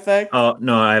Butterfly Effect? Oh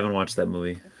no, I haven't watched that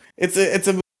movie. It's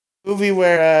a movie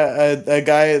where a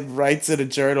guy writes in a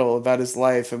journal about his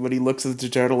life, and when he looks at the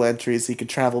journal entries, he can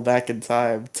travel back in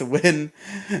time to when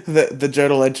the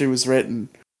journal entry was written.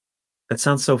 That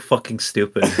sounds so fucking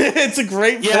stupid. It's a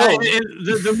great Yeah, film.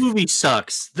 The movie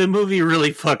sucks. The movie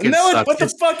really fucking sucks. What the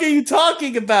fuck are you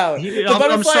talking about? The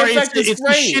Butterfly sorry, Effect is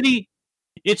great.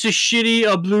 It's a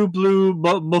shitty,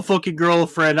 blue, fucking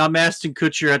girlfriend. I'm Ashton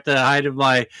Kutcher at the height of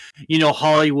my,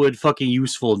 Hollywood fucking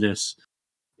usefulness.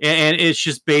 And it's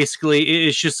just basically,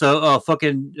 it's just a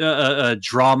fucking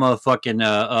drama fucking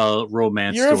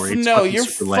romance story. You're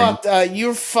fucked.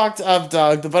 You're fucked up,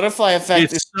 dog. The Butterfly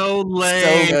Effect is so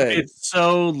lame. So good. It's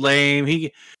so lame.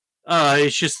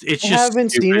 It's just. I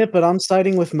haven't seen it, but I'm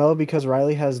siding with Mo because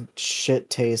Riley has shit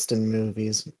taste in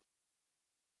movies.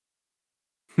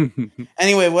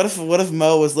 Anyway, what if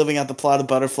Mo was living out the plot of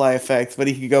Butterfly Effect, but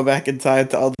he could go back in time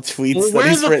to all the tweets well, that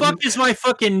he's written? Where the fuck is my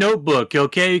fucking notebook?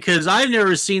 Okay, because I've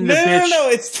never seen the bitch. No,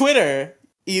 it's Twitter.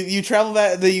 You travel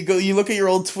back. You look at your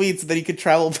old tweets, and then you could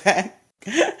travel back.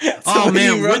 Oh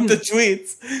man, you wrote the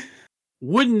tweets.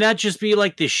 Wouldn't that just be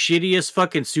like the shittiest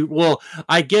fucking suit? Well,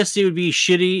 I guess it would be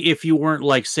shitty if you weren't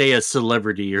like, say, a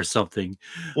celebrity or something.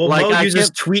 Well, like, Mo uses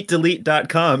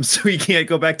tweetdelete.com, so he can't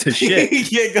go back to shit. He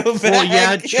can't go back. Well,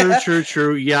 yeah,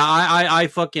 true. Yeah, I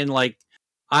fucking like,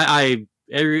 I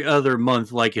every other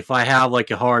month, like if I have like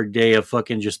a hard day of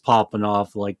fucking just popping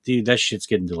off, like, dude, that shit's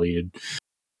getting deleted.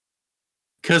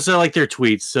 Because they're like their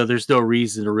tweets, so there's no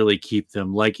reason to really keep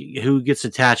them. Like, who gets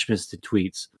attachments to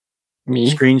tweets?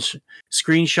 Me.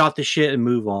 Screenshot the shit and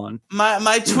move on.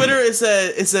 My Twitter is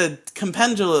a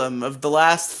compendium of the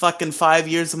last fucking 5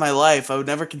 years of my life. I would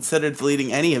never consider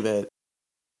deleting any of it.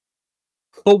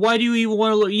 But why do you even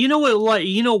want to look? You know what? Like,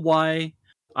 you know why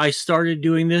I started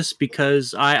doing this?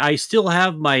 Because I still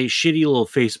have my shitty little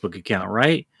Facebook account,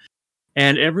 right?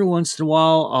 And every once in a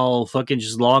while, I'll fucking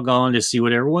just log on to see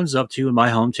what everyone's up to in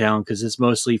my hometown, because it's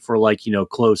mostly for like,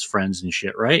 close friends and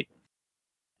shit, right?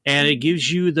 And it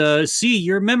gives you see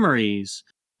your memories.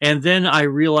 And then I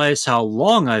realize how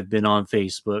long I've been on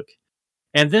Facebook.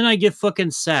 And then I get fucking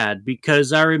sad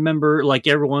because I remember like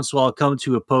every once in a while I'll come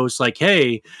to a post like,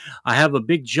 hey, I have a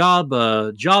big job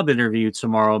interview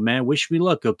tomorrow, man. Wish me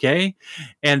luck, okay?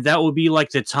 And that would be like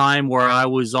the time where I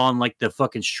was on like the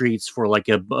fucking streets for like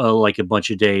a bunch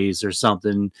of days or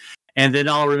something. And then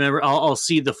I'll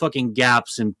see the fucking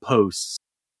gaps in posts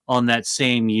on that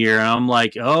same year. And I'm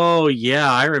like, oh yeah,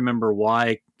 I remember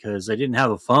why, because I didn't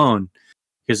have a phone.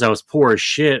 Because I was poor as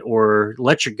shit, or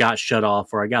electric got shut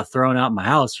off, or I got thrown out of my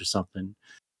house or something,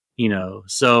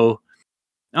 So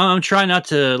I'm trying not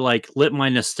to like let my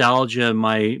nostalgia,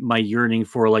 my yearning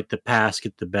for like the past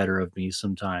get the better of me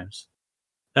sometimes.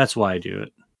 That's why I do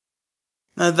it.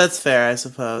 That's fair, I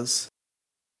suppose.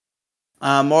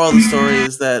 Moral of the story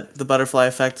is that The Butterfly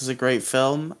Effect is a great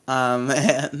film,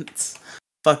 and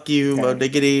fuck you, Mo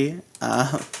Diggity.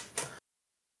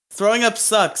 Throwing up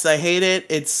sucks. I hate it.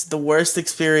 It's the worst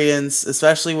experience,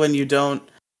 especially when you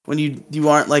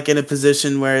aren't like in a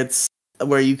position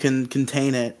where you can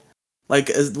contain it.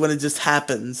 Like when it just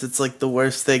happens, it's like the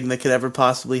worst thing that could ever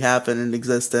possibly happen in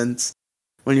existence.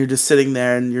 When you're just sitting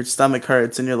there and your stomach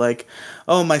hurts and you're like,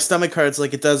 oh, my stomach hurts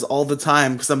like it does all the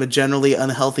time because I'm a generally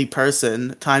unhealthy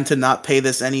person. Time to not pay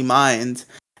this any mind.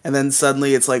 And then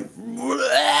suddenly it's like,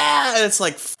 and it's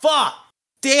like, fuck,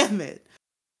 damn it.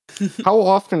 How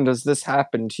often does this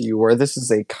happen to you where this is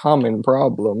a common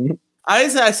problem? I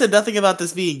said nothing about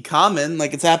this being common.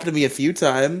 Like, it's happened to me a few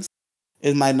times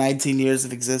in my 19 years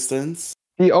of existence.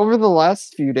 See, over the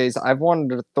last few days, I've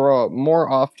wanted to throw up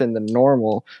more often than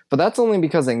normal, but that's only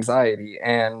because anxiety.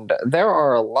 And there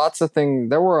were a lot of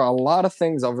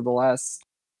things over the last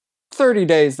 30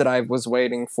 days that I was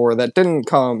waiting for that didn't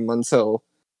come until,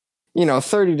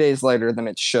 30 days later than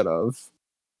it should have.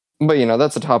 But,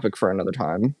 that's a topic for another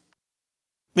time.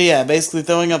 But yeah, basically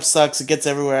throwing up sucks. It gets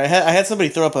everywhere. I had somebody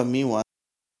throw up on me once.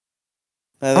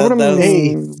 I would have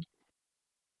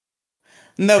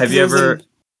No, Have you ever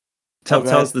tell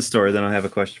ahead. us the story? Then I have a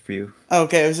question for you.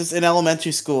 Okay, it was just in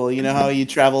elementary school. You know how you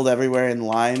traveled everywhere in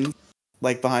line,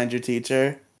 like behind your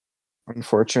teacher.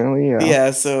 Unfortunately, yeah.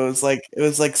 Yeah, so it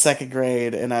was like second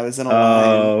grade, and I was in a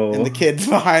line, and the kid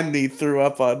behind me threw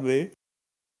up on me.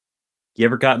 You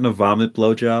ever gotten a vomit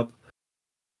blowjob?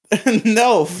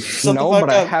 No, but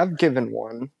I have given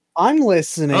one. I'm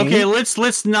listening. Okay, let's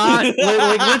not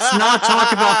let's not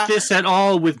talk about this at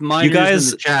all with minors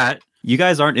in the chat. You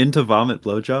guys aren't into vomit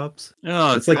blowjobs?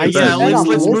 Oh, it's like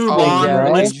let's move on. Yeah,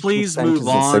 let's please move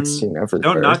on.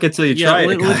 Don't knock it till you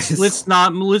try it, guys.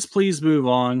 Let's please move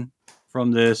on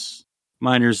from this.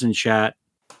 Minors in chat.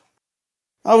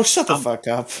 Oh, shut the fuck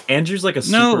up. Andrew's like a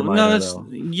super minor, though.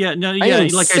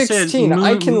 Like 16. I said,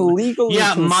 I can legally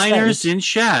consent. minors in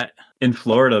chat. In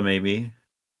Florida, maybe.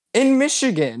 In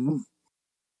Michigan.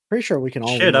 Pretty sure we can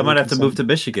all. Shit, I might have to move to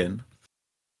Michigan.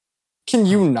 Can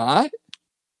you not?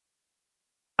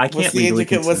 I can't legally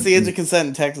consent. What's the age of consent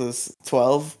in Texas?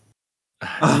 12?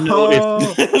 No,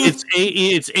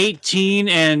 it's 18,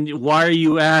 and why are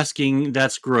you asking?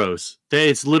 That's gross.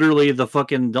 It's literally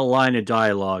the line of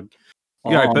dialogue.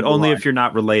 Yeah, right, but only if you're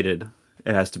not related.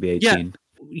 It has to be 18.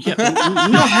 Yeah, we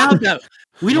don't have that.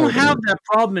 We don't have that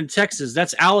problem in Texas.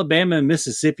 That's Alabama and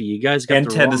Mississippi. You guys got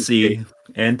Tennessee.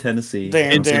 And Tennessee.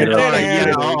 I go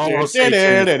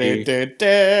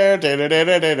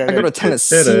to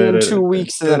Tennessee in 2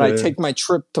 weeks, and then I take my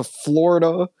trip to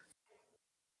Florida.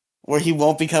 Where he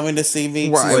won't be coming to see me.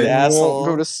 Where I won't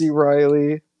go to see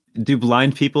Riley. Do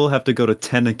blind people have to go to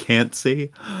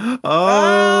Tennessee?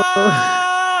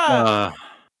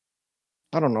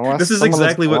 I don't know. This is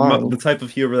exactly what the type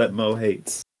of humor that Mo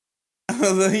hates.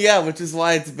 Yeah, which is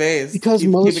why it's based. Because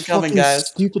Mo's fucking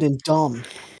stupid and dumb.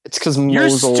 It's because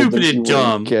Mo's old stupid and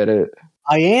dumb. Get it?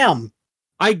 I am.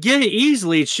 I get it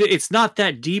easily. It's not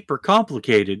that deep or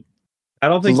complicated. I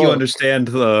don't think you understand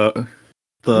the.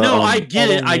 No, I get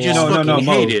it. I just fucking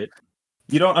hate it.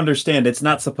 You don't understand. It's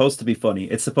not supposed to be funny.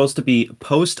 It's supposed to be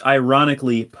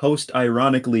post-ironically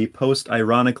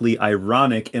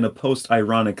ironic in a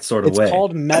post-ironic sort of way. It's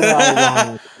called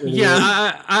meta-ironic.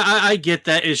 Yeah, I get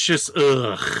that. It's just,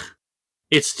 ugh.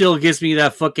 It still gives me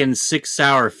that fucking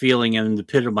 6-hour feeling in the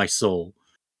pit of my soul.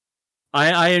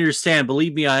 I understand.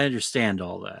 Believe me, I understand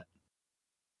all that.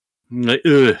 Like,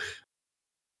 ugh.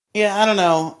 Yeah, I don't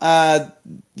know.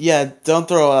 Yeah, don't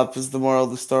throw up is the moral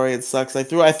of the story. It sucks. I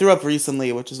threw up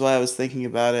recently, which is why I was thinking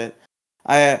about it.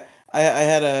 I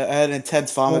had an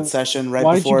intense vomit session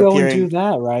right before appearing. Why'd you go and do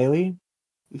that, Riley?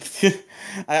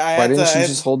 Why didn't you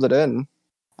just hold it in?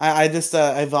 I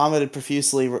vomited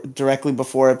profusely directly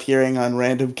before appearing on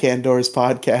Random Candor's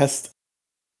podcast.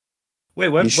 Wait,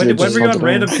 when were you on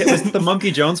Random? Was it the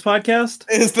Monkey Jones podcast?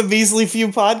 It's the Measly Few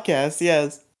podcast.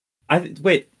 Yes.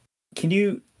 Wait. Can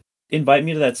you invite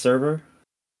me to that server?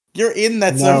 You're in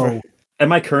that server.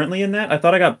 Am I currently in that? I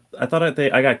thought I got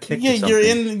kicked. Yeah,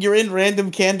 you're in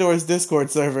Random Candor's Discord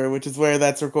server, which is where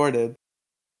that's recorded.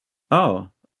 Oh,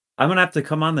 I'm gonna have to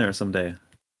come on there someday.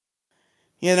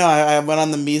 You know, I went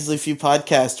on the Measly Few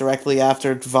podcast directly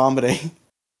after vomiting.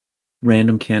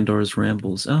 Random Candor's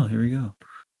Rambles. Oh, here we go.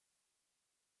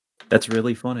 That's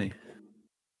really funny.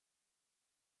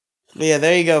 But yeah,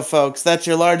 there you go, folks. That's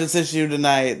your largest issue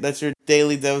tonight. That's your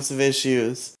daily dose of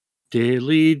issues.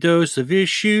 Daily dose of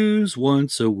issues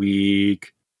once a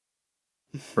week.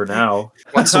 For now.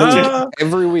 Once a week,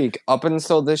 every week, up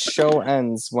until this show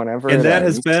ends, whenever and it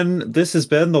ends. This has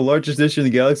been the largest issue of the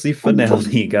Galaxy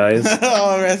finale, guys.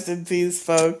 Oh, rest in peace,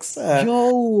 folks.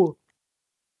 Yo!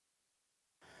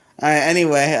 Alright,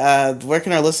 anyway, where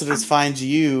can our listeners find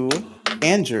you,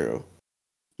 Andrew?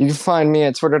 You can find me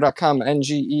at twitter.com,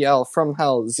 NGEL from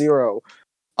hell 0.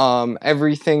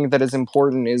 Everything that is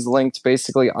important is linked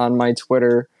basically on my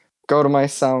Twitter. Go to my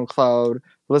SoundCloud,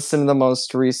 listen to the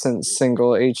most recent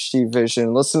single, HD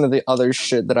Vision, listen to the other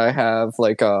shit that I have,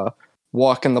 like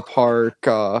Walk in the Park,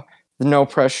 the No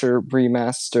Pressure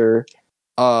remaster,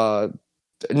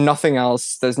 nothing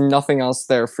else. There's nothing else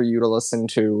there for you to listen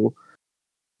to.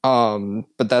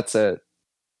 But that's it.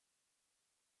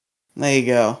 There you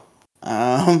go.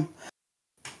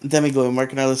 Demigloom, where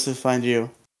can our listeners find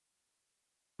you?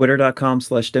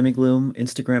 Twitter.com/Demigloom,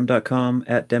 Instagram.com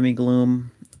 @Demigloom.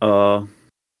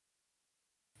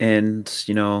 And,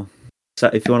 you know,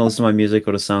 if you want to listen to my music,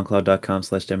 go to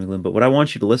SoundCloud.com/Demigloom. But what I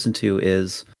want you to listen to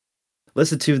is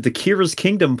the Kira's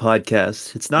Kingdom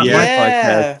podcast. It's not my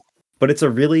podcast, but it's a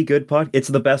really good podcast. It's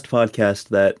the best podcast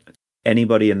that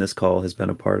anybody in this call has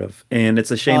been a part of. And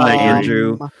it's a shame that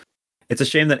It's a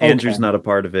shame that Andrew's not a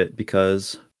part of it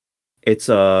because it's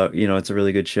it's a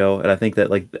really good show, and I think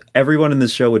that like everyone in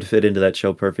this show would fit into that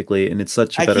show perfectly, and it's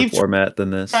such a better format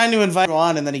than this. Trying to invite him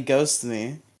on, and then he ghosts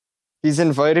me. He's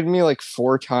invited me like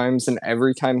 4 times, and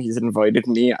every time he's invited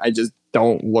me, I just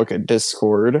don't look at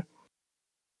Discord.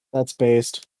 That's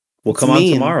based. We'll come on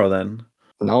tomorrow then.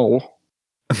 No.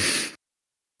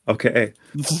 Okay.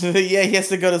 Yeah, he has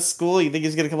to go to school. You think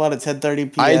he's gonna come on at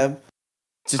 10:30 p.m.?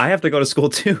 I have to go to school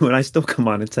too, and I still come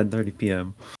on at 10:30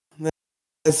 p.m.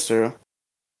 That's true.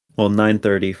 Well,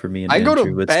 9:30 for me and Andrew. I go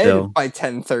to but bed still, by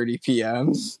 10:30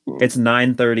 p.m. It's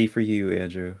 9:30 for you,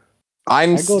 Andrew.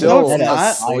 I'm still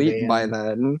asleep by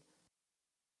then.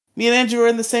 Me and Andrew are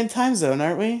in the same time zone,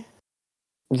 aren't we?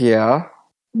 Yeah.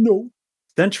 No.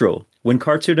 Central. When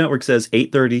Cartoon Network says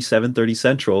 8:30, 7:30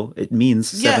 Central, it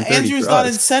means 7:30 Yeah, Andrew's not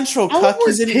in Central.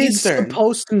 He's in Eastern.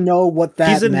 Supposed to know what that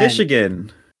He's in meant.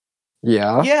 Michigan.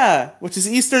 Yeah. Yeah, which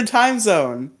is Eastern time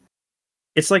zone.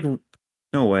 It's like,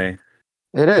 no way.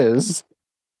 It is.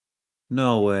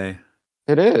 No way.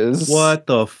 It is. What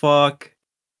the fuck?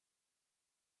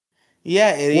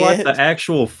 Yeah, idiot. What the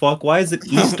actual fuck? Why is it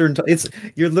Eastern time?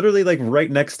 You're literally like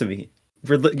right next to me.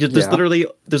 There's literally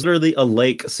a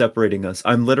lake separating us.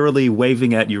 I'm literally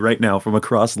waving at you right now from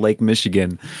across Lake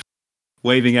Michigan.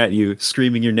 Waving at you,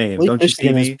 screaming your name. Lake Don't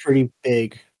Michigan you see me? Is pretty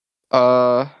big.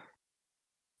 Yeah,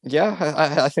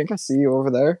 I think I see you over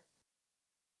there.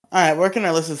 Alright, where can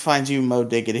our listeners find you, Mo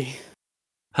Diggity?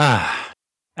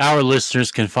 Our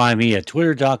listeners can find me at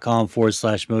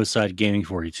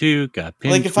twitter.com/MosideGaming42. Got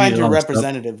pinned. Well, they can find your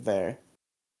representative there.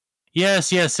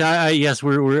 Yes,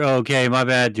 we're okay. My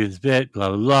bad, do this bit, blah,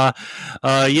 blah,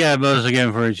 blah. Yeah,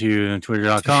 MosideGaming42 on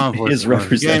twitter.com. His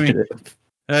representative.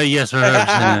 Yes, we're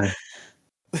representative.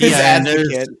 Yeah, and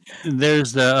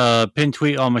there's the pinned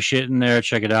tweet, all my shit in there.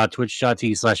 Check it out,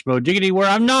 twitch.tv/MoDiggity, where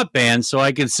I'm not banned, so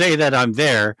I can say that I'm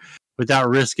there without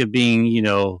risk of being,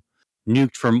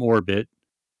 nuked from orbit.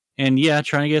 And yeah,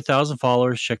 trying to get 1,000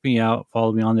 followers. Check me out.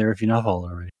 Follow me on there if you're not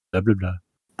followed already. Blah, blah, blah.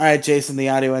 All right, Jason, the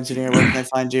audio engineer, where can I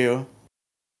find you?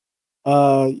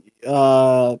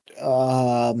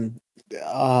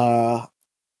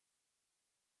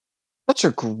 Such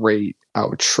a great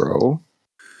outro.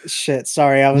 Shit,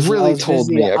 sorry, I was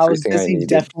busy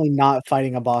definitely not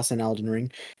fighting a boss in Elden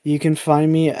Ring. You can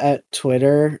find me at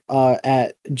Twitter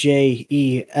at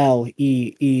JELEEOO.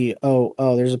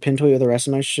 There's a pin tweet with the rest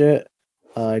of my shit.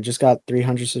 I just got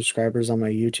 300 subscribers on my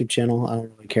YouTube channel. I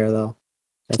don't really care though.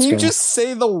 Can you just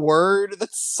say the word?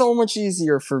 That's so much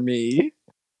easier for me.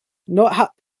 No,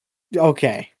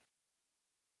 okay.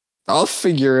 I'll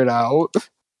figure it out.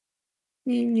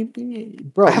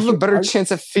 Bro, I have a better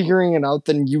chance of figuring it out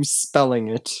than you spelling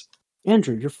it.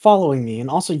 Andrew, you're following me, and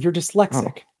also you're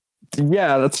dyslexic. Oh.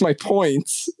 Yeah, that's my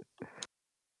point.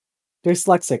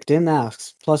 Dyslexic, didn't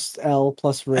ask. Plus L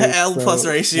plus rape. L plus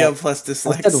ratio plus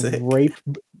dyslexic. I said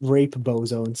rape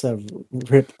bozo instead of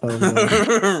rip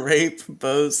bozo. Rape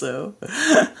bozo.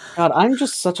 God, I'm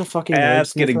just such a fucking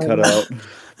ass getting cut out.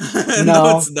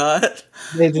 No, it's not.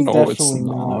 It is definitely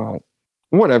not.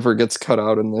 Whatever gets cut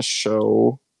out in this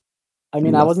show. I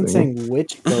mean, I wasn't saying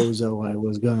which bozo I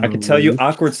was gonna. I can tell you,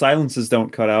 awkward silences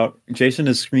don't cut out. Jason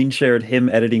has screen shared him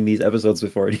editing these episodes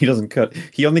before, and he doesn't cut.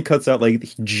 He only cuts out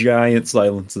like giant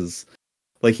silences.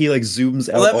 Like he like zooms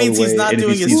out. Well, that means all the he's way, not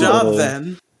doing his job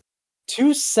then.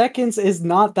 2 seconds is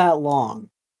not that long.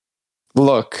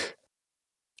 Look,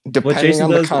 depending what Jason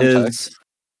on the does context, is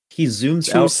he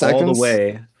zooms out seconds? all the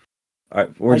way. All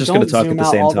right, we're just going to talk at the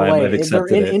same time. I've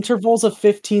accepted They're in it. intervals of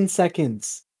 15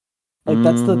 seconds. Like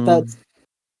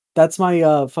that's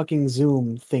my fucking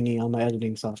zoom thingy on my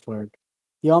editing software.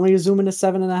 You want me to zoom into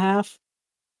 7.5?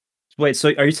 Wait, so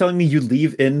are you telling me you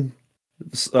leave in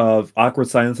awkward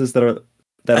silences that are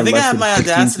I think I have my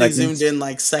Audacity seconds? zoomed in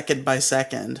like second by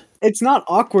second. It's not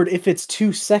awkward if it's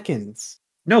 2 seconds.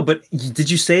 No, but did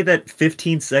you say that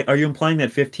 15 sec? Are you implying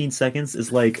that 15 seconds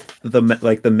is like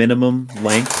the minimum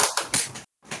length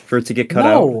for it to get cut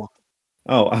out?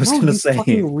 Oh, I was gonna say,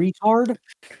 fucking retard.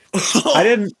 I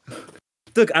didn't.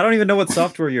 Look, I don't even know what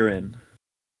software you're in.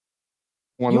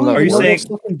 Are you saying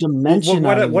fucking dimension?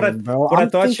 What I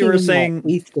thought you were saying?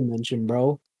 8th dimension,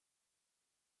 bro.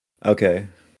 Okay.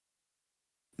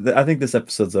 I think this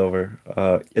episode's over.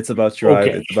 It's about drive.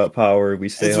 Okay. It's about power. We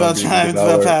stay hungry. It's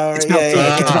about power. It's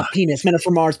about penis. Men are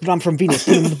from Mars, but I'm from Venus.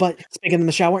 Put him in the butt, stick him in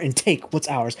the shower, and take what's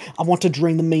ours. I want to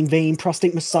drain the main vein,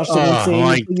 prostate massage. Oh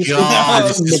my god!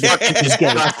 This is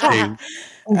disgusting.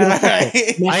 All right.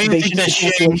 I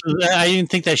didn't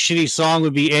think that shitty song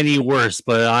would be any worse,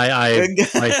 but my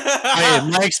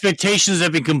expectations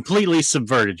have been completely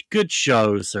subverted. Good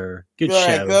show, sir. Good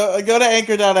show. Right, go to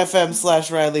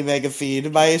anchor.fm/Riley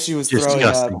Megafeed. My issue was throwing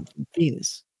up.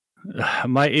 Penis.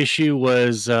 My issue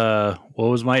was what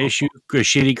was my issue?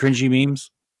 Shitty, cringy memes.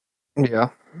 Yeah.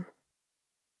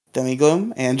 Demi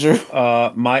Gloom, Andrew.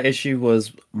 My issue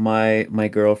was my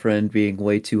girlfriend being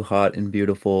way too hot and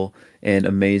beautiful and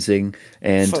amazing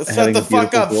and having a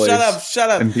beautiful voice. Shut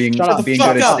up. And being Shut good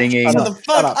up. at singing. Shut the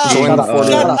fuck up. Join the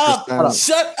Shut 41%. up.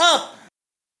 Shut up.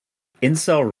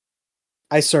 Incel.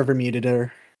 I server muted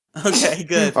her. Okay,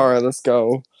 good. All right, let's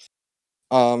go.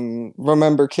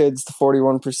 Remember, kids, the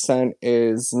 41%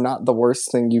 is not the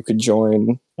worst thing you could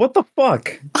join. What the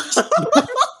fuck?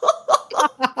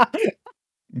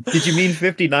 Did you mean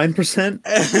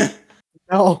 59%?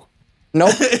 No.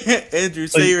 Nope. Andrew,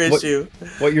 say your issue.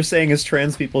 What you're saying is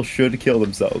trans people should kill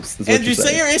themselves. Andrew,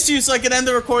 say your issue so I can end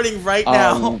the recording right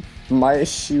now. My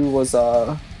issue was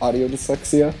audio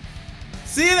dyslexia.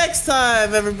 See you next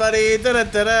time, everybody.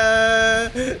 Da-da-da-da.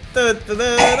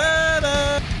 Da-da-da-da.